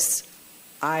exists,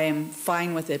 I am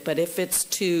fine with it. But if it's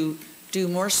to do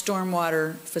more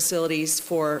stormwater facilities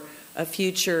for a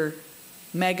future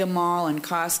mega mall and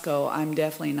Costco, I'm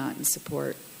definitely not in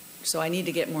support. So I need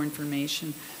to get more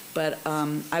information. But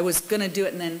I was going to do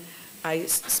it, and then I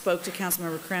spoke to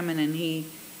Councilmember Kremen, and he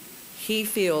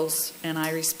feels, and I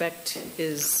respect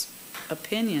his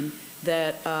opinion,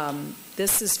 that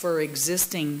this is for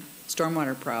existing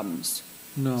stormwater problems.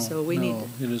 No, so we no,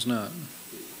 it is not.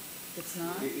 It's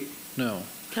not? No.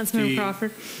 Councilmember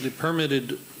Crawford. The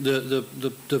permitted, the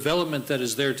development that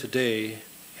is there today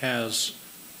has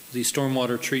the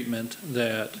stormwater treatment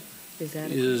that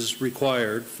is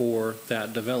required for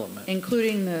that development.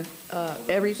 Including the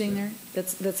everything there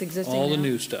that's existing all now? The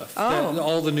new stuff. Oh.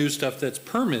 All the new stuff that's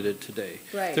permitted today.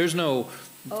 Right. There's no,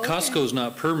 okay. Costco's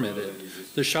not permitted.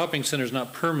 The shopping center's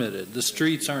not permitted. The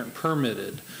streets aren't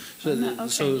permitted. So,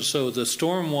 okay. so the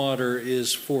stormwater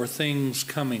is for things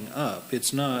coming up.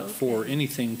 It's not for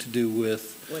anything to do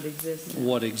with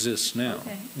what exists now. now.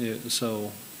 Okay. Yeah,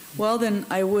 so. Well, then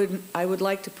I would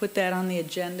like to put that on the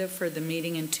agenda for the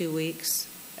meeting in 2 weeks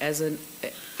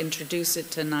introduce it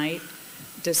tonight,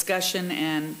 discussion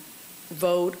and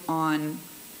vote on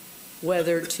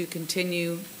whether to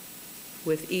continue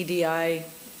with EDI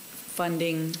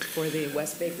funding for the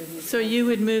West Baker. So you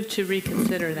would move to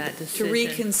reconsider that decision? To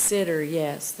reconsider,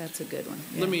 yes, that's a good one.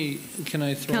 Yeah. Can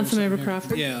I throw Councilmember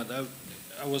Crawford? Yeah,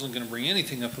 I wasn't going to bring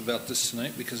anything up about this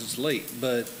tonight because it's late,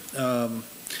 but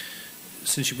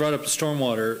since you brought up the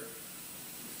stormwater,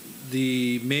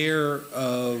 the mayor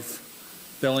of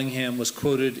Bellingham was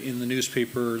quoted in the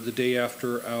newspaper the day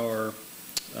after our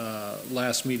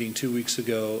last meeting 2 weeks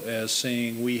ago as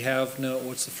saying, we have no,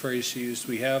 what's the phrase she used?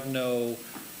 We have no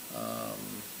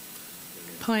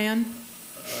plan?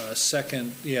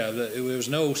 Second, yeah, there was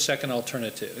no second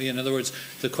alternative. In other words,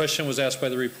 the question was asked by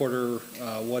the reporter,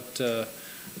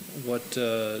 what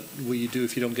will you do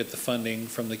if you don't get the funding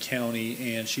from the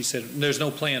county? And she said, there's no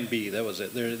plan B. That was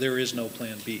it. There is no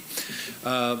plan B.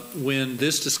 When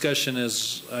this discussion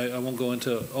is, I won't go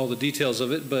into all the details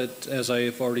of it, but as I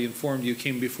have already informed you,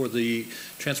 came before the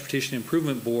Transportation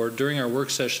Improvement Board during our work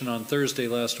session on Thursday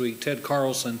last week. Ted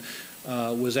Carlson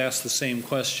was asked the same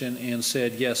question and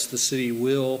said, yes, the city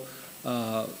will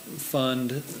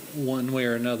fund one way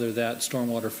or another that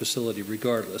stormwater facility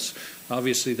regardless.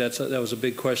 Obviously, that was a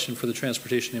big question for the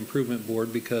Transportation Improvement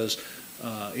Board because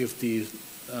if the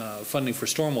funding for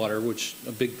stormwater, which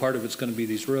a big part of it's going to be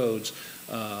these roads,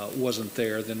 wasn't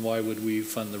there, then why would we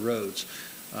fund the roads?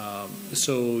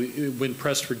 So when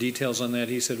pressed for details on that,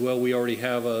 he said, well, we already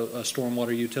have a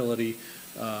stormwater utility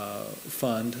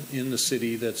fund in the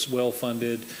city that's well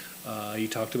funded. He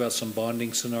talked about some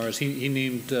bonding scenarios. He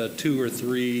named 2 or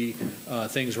 3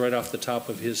 things right off the top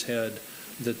of his head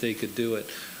that they could do it.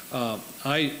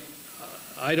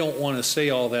 I don't want to say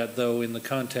all that, though, in the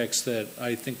context that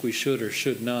I think we should or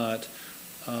should not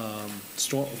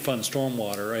fund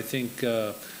stormwater. I think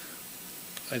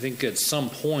at some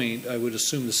point I would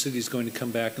assume the city's going to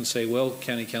come back and say, well,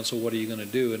 County Council, what are you going to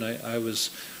do? And I was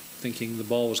thinking the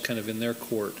ball was kind of in their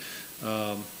court.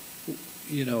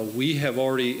 You know, we have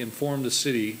already informed the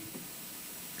city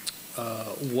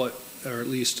or at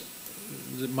least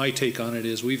my take on it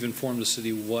is we've informed the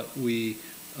city what we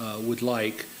would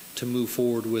like to move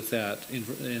forward with that,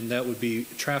 and that would be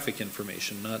traffic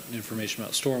information, not information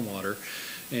about stormwater.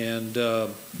 And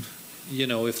you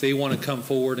know, if they want to come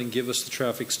forward and give us the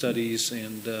traffic studies,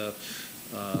 and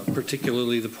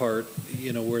particularly the part,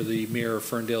 you know, where the mayor of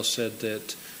Ferndale said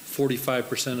that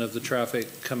 45% of the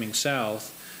traffic coming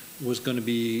south was going to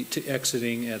be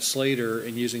exiting at Slater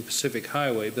and using Pacific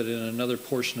Highway, but in another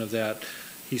portion of that,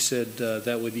 he said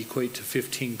that would equate to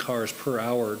 15 cars per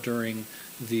hour during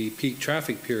the peak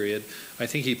traffic period. I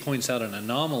think he points out an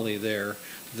anomaly there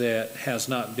that has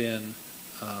not been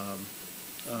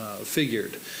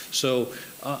figured. So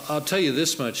I'll tell you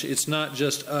this much, it's not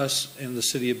just us in the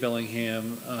city of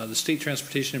Bellingham. The State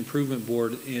Transportation Improvement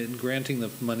Board, in granting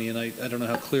the money, and I don't know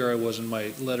how clear I was in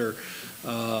my letter,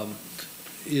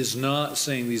 is not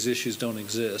saying these issues don't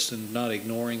exist and not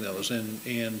ignoring those.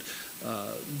 And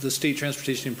the State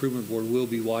Transportation Improvement Board will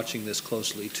be watching this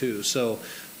closely too. So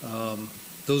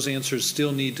those answers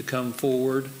still need to come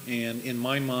forward. And in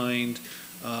my mind,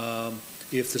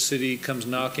 if the city comes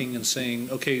knocking and saying,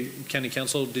 okay, County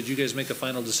Council, did you guys make a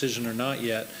final decision or not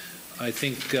yet? I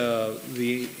think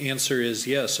the answer is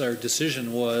yes. Our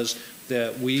decision was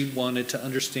that we wanted to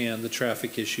understand the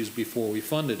traffic issues before we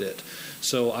funded it.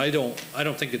 So I don't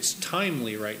think it's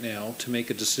timely right now to make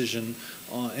a decision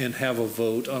and have a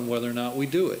vote on whether or not we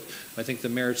do it. I think the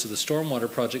merits of the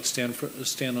stormwater project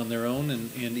stand on their own,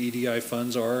 and EDI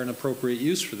funds are an appropriate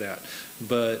use for that.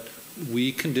 But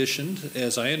we conditioned,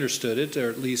 as I understood it, or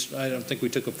at least I don't think we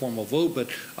took a formal vote, but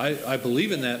I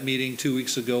believe in that meeting 2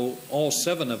 weeks ago, all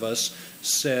 7 of us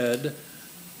said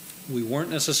we weren't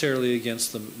necessarily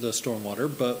against the stormwater,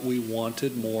 but we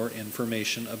wanted more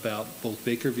information about both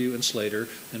Bakerview and Slater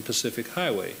and Pacific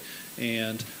Highway.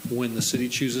 And when the city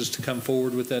chooses to come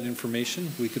forward with that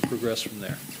information, we could progress from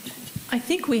there. I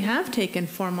think we have taken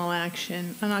formal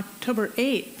action. On October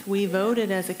 8th, we voted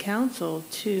as a council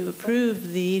to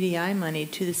approve the EDI money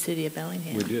to the city of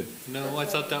Bellingham. We did. No, I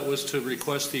thought that was to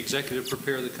request the executive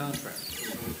prepare the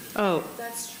contract. Oh.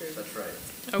 That's true. That's right.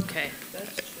 Okay.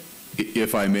 That's true.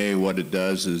 If I may, what it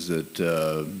does is that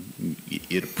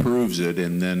it approves it,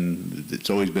 and then it's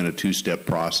always been a 2-step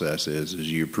process. Is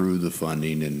you approve the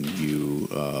funding and you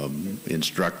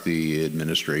instruct the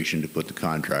administration to put the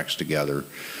contracts together.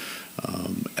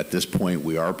 At this point,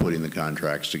 we are putting the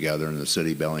contracts together, and the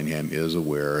city of Bellingham is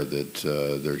aware that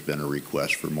there's been a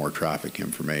request for more traffic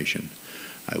information.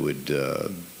 I would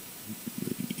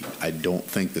I don't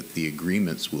think that the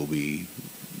agreements will be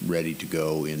ready to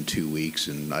go in 2 weeks,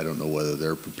 and I don't know whether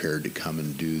they're prepared to come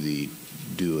and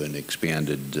do an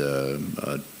expanded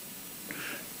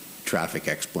traffic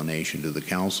explanation to the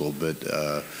council. But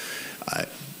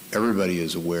everybody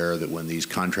is aware that when these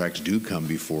contracts do come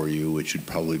before you, which should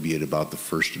probably be at about the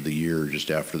first of the year,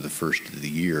 just after the first of the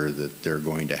year, that they're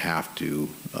going to have to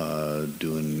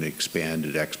do an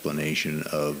expanded explanation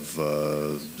of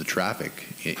the traffic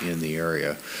in the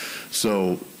area.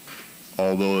 So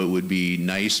although it would be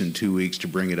nice in 2 weeks to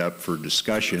bring it up for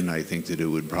discussion, I think that it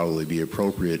would probably be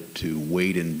appropriate to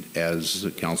wait, and as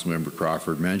Councilmember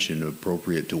Crawford mentioned,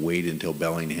 appropriate to wait until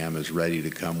Bellingham is ready to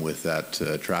come with that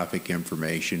traffic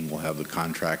information. We'll have the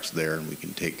contracts there, and we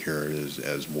can take care of it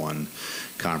as one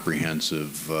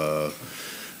comprehensive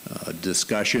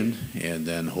discussion, and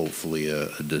then hopefully a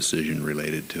decision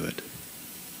related to it.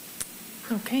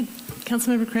 Okay.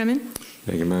 Councilmember Kremen.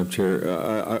 Thank you, Madam Chair.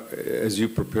 As you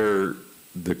prepare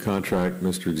the contract,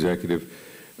 Mr. Executive,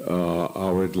 I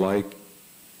would like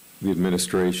the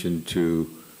administration to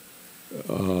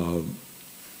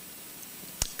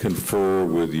confer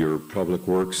with your Public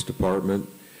Works Department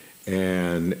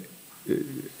and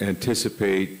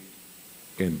anticipate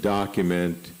and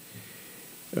document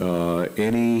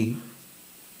any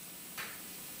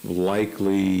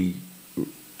likely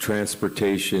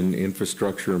transportation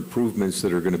infrastructure improvements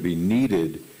that are going to be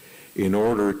needed in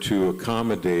order to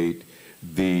accommodate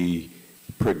the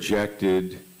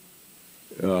projected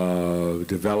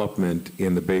development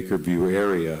in the Bakerview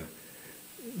area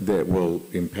that will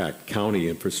impact county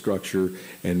infrastructure,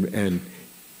 and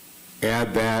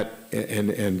add that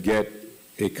and get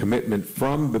a commitment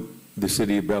from the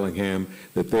city of Bellingham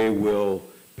that they will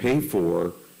pay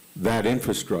for that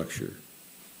infrastructure.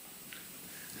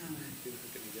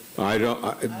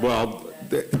 Well,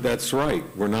 that's right.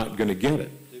 We're not going to get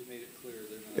it. They've made it clear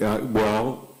they're not.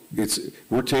 Well,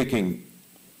 we're taking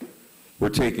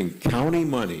county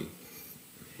money.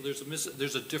 Well,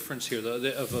 there's a difference here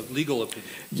of a legal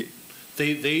opinion.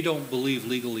 They don't believe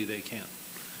legally they can.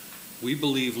 We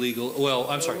believe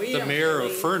the mayor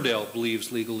of Ferndale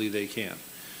believes legally they can.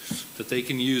 That they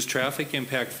can use traffic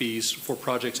impact fees for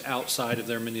projects outside of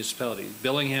their municipality.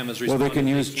 Bellingham has responded. Well, they can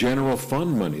use general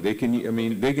fund money. They can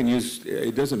use,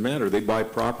 it doesn't matter. They buy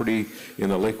property in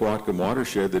the Lake Whatcom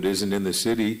watershed that isn't in the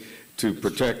city to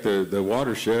protect the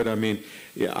watershed. I mean,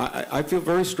 yeah, I feel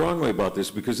very strongly about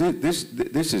this because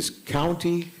this is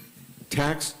county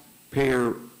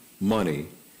taxpayer money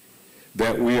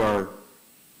that we are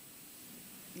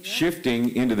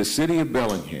shifting into the city of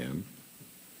Bellingham.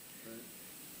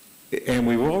 And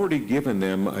we've already given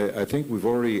them, I think we've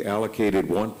already allocated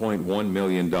 $1.1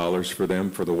 million for them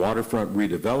for the waterfront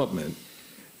redevelopment.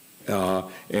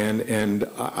 And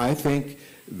I think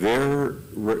their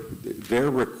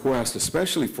request,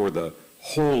 especially for the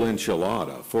whole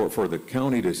enchilada, for the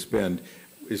county to spend,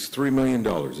 is $3 million,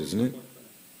 isn't it?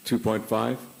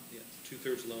 2.5? Yeah,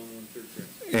 2/3 loan, 1/3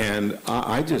 grant. And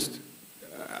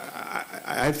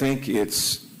I think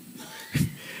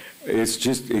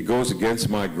it goes against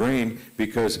my grain,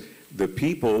 because the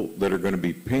people that are going to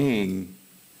be paying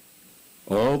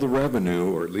all the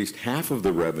revenue, or at least half of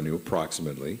the revenue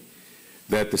approximately,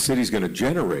 that the city's going to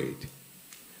generate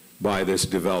by this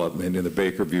development in the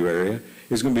Bakerview area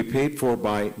is going to be paid for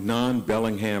by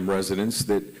non-Bellingham residents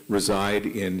that reside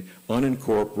in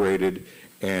unincorporated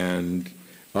and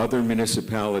other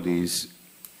municipalities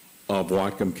of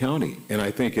Whatcom County. And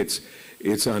I think it's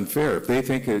unfair. If they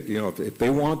think that, if they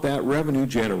want that revenue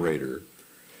generator,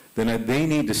 then they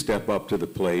need to step up to the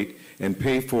plate and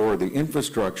pay for the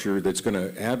infrastructure that's going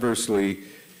to adversely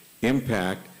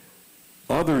impact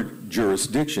other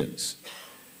jurisdictions,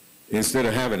 instead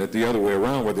of having it the other way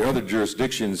around, where the other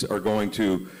jurisdictions are going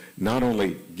to not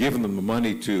only give them the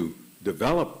money to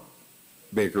develop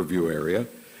Bakerview area,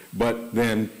 but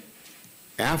then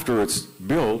after it's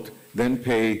built, then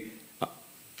pay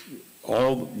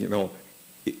all,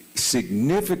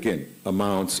 significant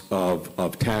amounts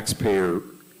of taxpayer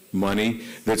money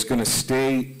that's going to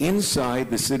stay inside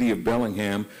the city of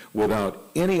Bellingham without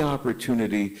any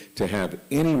opportunity to have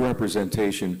any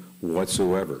representation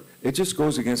whatsoever. It just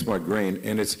goes against my grain,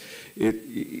 and it's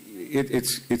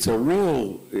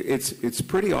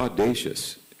pretty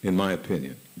audacious, in my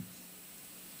opinion.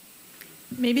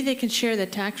 Maybe they can share the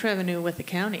tax revenue with the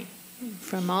county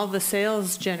from all the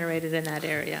sales generated in that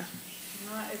area.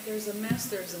 If there's a mess,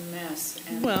 there's a mess.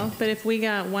 And Well, but if we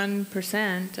got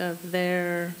 1% of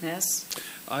their mess?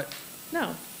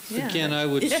 no, yeah, Again, I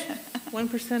would.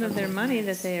 1% of their money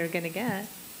that they are going to get.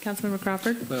 Councilmember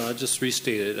Crawford. Well, I'll just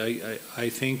restate it. I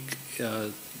think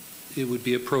it would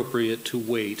be appropriate to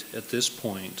wait at this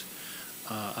point.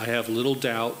 I have little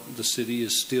doubt the city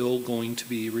is still going to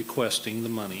be requesting the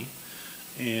money,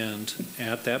 and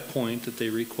at that point that they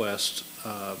request,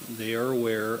 they are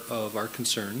aware of our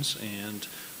concerns and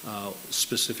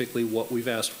specifically what we've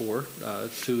asked for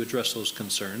to address those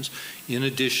concerns. In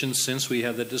addition, since we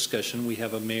have that discussion, we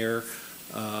have a mayor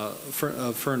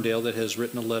of Ferndale that has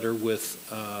written a letter with,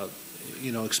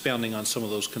 expounding on some of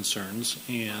those concerns,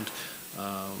 and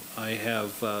I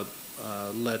have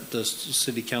let the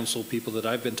city council people that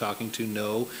I've been talking to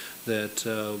know that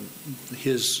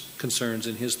his concerns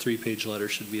in his 3-page letter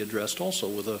should be addressed also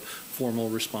with a formal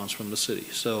response from the city.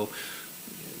 So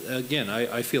again,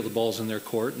 I feel the ball's in their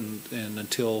court, and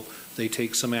until they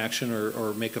take some action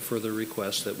or make a further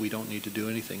request, that we don't need to do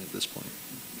anything at this point.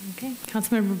 Okay,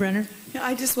 Councilmember Brenner. Yeah,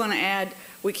 I just want to add,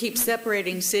 we keep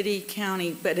separating city,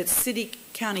 county, but it's city,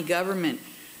 county government.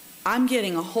 I'm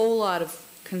getting a whole lot of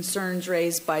concerns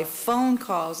raised by phone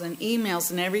calls and emails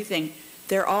and everything.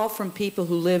 They're all from people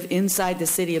who live inside the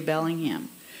city of Bellingham.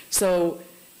 So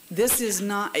this is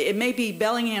not, it may be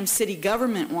Bellingham city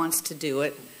government wants to do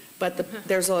it, but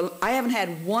I haven't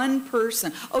had one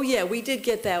person. Oh yeah, we did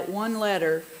get that one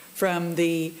letter from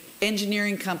the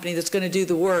engineering company that's going to do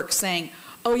the work saying,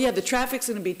 oh yeah, the traffic's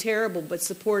going to be terrible, but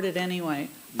support it anyway.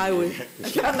 I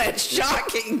found that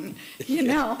shocking.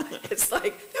 It's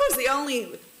like, that was the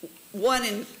only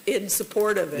one in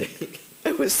support of it.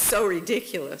 It was so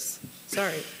ridiculous.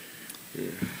 Sorry.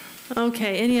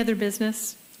 Okay, any other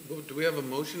business? Well, do we have a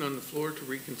motion on the floor to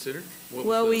reconsider?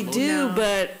 Well, we do,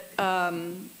 but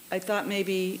I thought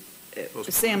maybe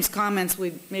Sam's comments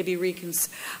would maybe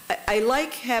reconsider. I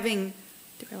like having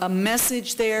a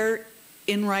message there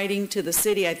in writing to the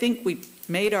city. I think we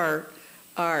made our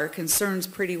concerns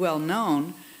pretty well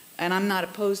known, and I'm not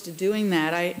opposed to doing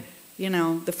that.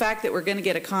 The fact that we're going to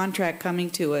get a contract coming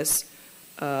to us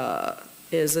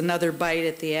is another bite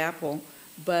at the apple.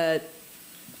 But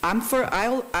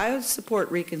I'll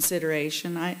support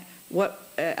reconsideration.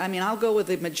 I'll go with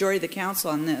the majority of the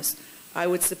council on this. I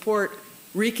would support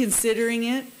reconsidering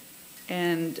it,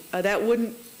 and that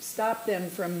wouldn't stop them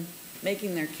from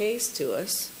making their case to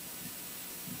us.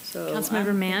 So,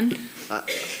 Councilmember Mann.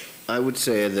 I would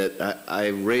say that I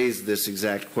raised this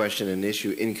exact question and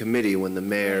issue in committee when the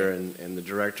mayor and the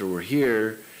director were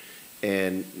here,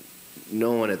 and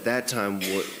no one at that time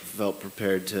felt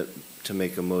prepared to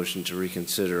make a motion to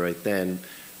reconsider right then.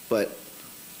 But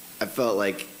I felt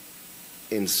like,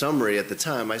 in summary, at the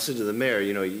time, I said to the mayor,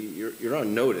 you're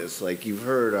on notice. Like, you've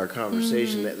heard our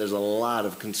conversation. That there's a lot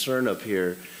of concern up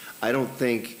here. I don't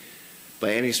think,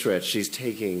 by any stretch, she's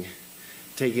taking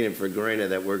it for granted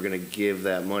that we're going to give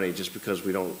that money just because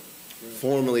we don't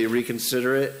formally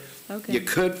reconsider it. Okay. You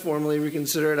could formally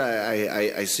reconsider it.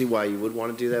 I see why you would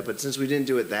want to do that, but since we didn't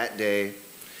do it that day,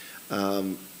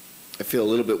 I feel a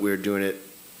little bit weird doing it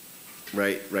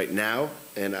right now,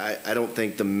 and I don't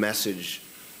think the message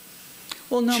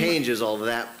changes all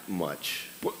that much.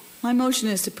 My motion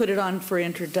is to put it on for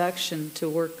introduction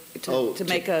to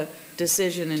make a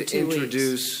decision in 2 weeks.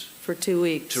 Introduce for 2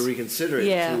 weeks. To reconsider it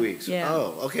in 2 weeks. Yeah.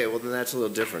 Oh, okay. Well, then that's a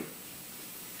little different.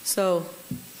 So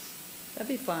that'd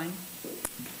be fine.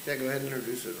 Yeah, go ahead and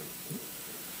introduce it.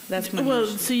 That's my Well,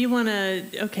 motion. so you want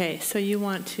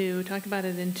to talk about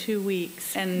it in 2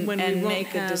 weeks and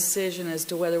make a decision as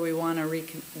to whether we want to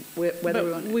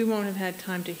we won't have had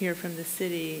time to hear from the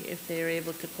city if they are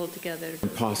able to pull together.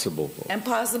 Possible vote. And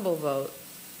possible vote.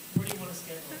 Where do you want to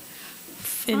schedule it?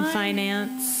 In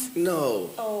finance.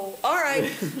 No. Oh, all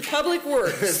right. Public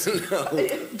Works. No.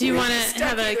 Do you want to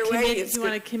have a either way, committee? it's Do you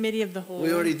want a committee of the whole?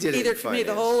 We already did it. Either in committee of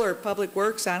the finance. whole or Public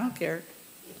Works. I don't care.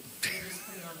 Just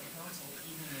put it on the council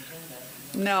evening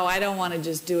agenda. No, I don't want to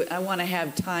just do it. I want to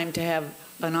have time to have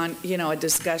a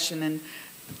discussion, and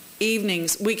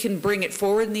evenings, we can bring it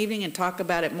forward in the evening and talk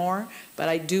about it more, but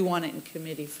I do want it in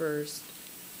committee first.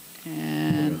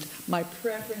 And my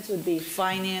preference would be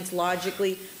finance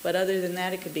logically, but other than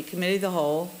that, it could be committee of the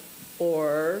whole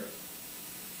or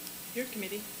Your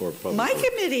committee. Or public my works.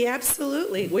 committee,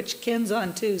 absolutely, which Ken's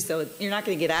on too, so you're not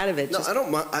going to get out of it. No, I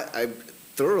don't mind. I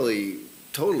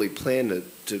totally plan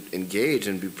to engage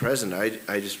and be present.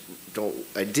 I just don't.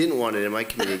 I didn't want it in my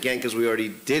committee again because we already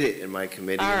did it in my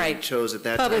committee. All right. And I chose at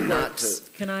that Public time not Works.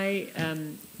 to. Can I,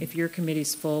 if your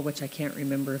committee's full, which I can't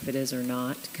remember if it is or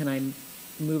not, can I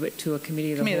move it to a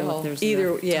committee of the Committee of the whole? whole. If there's Either-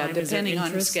 enough yeah, time? Is there depending on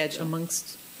interest schedule.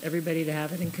 amongst everybody to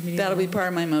have it in committee? That'll of be the part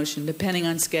of my motion, depending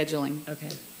on scheduling. whole? Okay.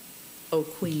 Oh,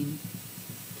 Queen.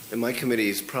 And my committee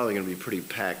is probably going to be pretty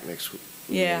packed next week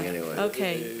Yeah, anyway.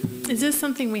 okay. Is this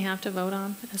something we have to vote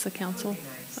on as a council? That'd be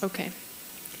nice. Okay.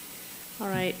 All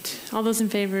right. All those in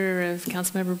favor of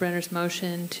Councilmember Brenner's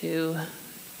motion to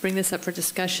bring this up for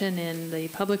discussion in the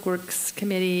Public Works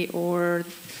Committee or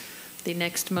the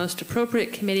next most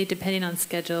appropriate committee, depending on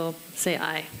schedule, say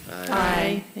aye. Aye.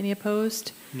 Aye. Any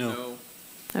opposed? No.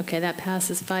 Okay, that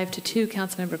passes 5-2.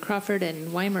 Councilmember Crawford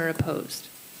and Weimer opposed.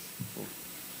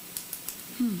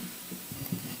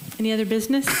 Any other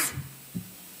business?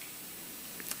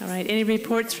 All right. Any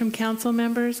reports from council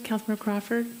members? Councilmember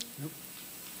Crawford? Nope.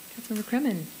 Councilmember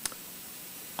Kremen?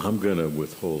 I'm going to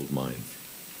withhold mine.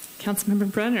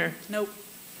 Councilmember Brenner? Nope.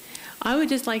 I would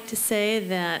just like to say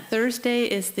that Thursday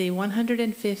is the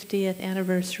 150th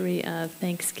anniversary of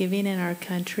Thanksgiving in our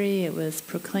country. It was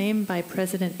proclaimed by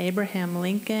President Abraham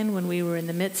Lincoln when we were in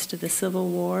the midst of the Civil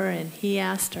War, and he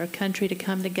asked our country to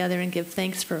come together and give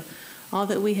thanks for all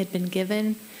that we had been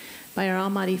given by our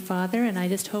Almighty Father, and I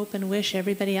just hope and wish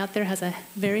everybody out there has a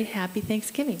very happy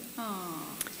Thanksgiving.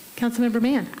 Councilmember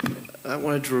Mann. I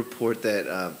wanted to report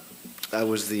that I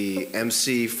was the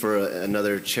MC for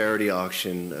another charity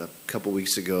auction a couple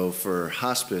weeks ago for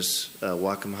hospice,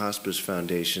 Whatcom Hospice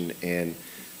Foundation, and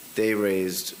they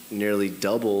raised nearly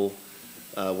double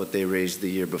what they raised the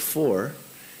year before.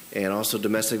 And also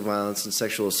Domestic Violence and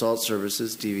Sexual Assault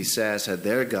Services, DVSAS, had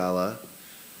their gala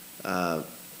the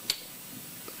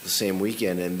same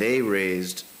weekend, and they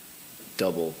raised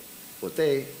double what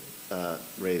they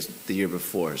raised the year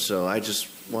before. So I just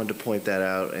wanted to point that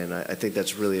out, and I think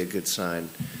that's really a good sign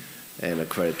and a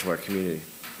credit to our community.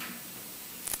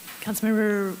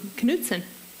 Councilmember Knutzen.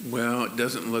 Well, it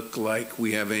doesn't look like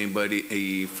we have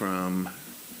anybody from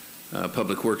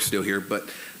Public Works still here, but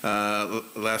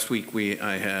last week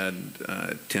I had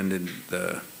attended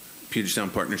the Puget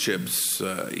Sound Partnerships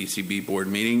ECB board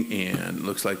meeting, and it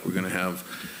looks like we're going to have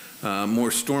more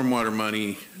stormwater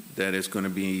money that is going to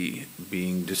be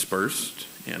being dispersed,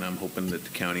 and I'm hoping that the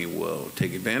county will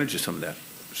take advantage of some of that.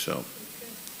 So,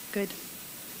 good.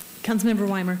 Councilmember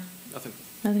Weimer. Nothing.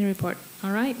 Nothing to report.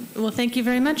 All right. Well, thank you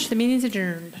very much. The meeting is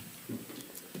adjourned.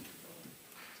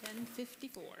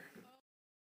 10:54.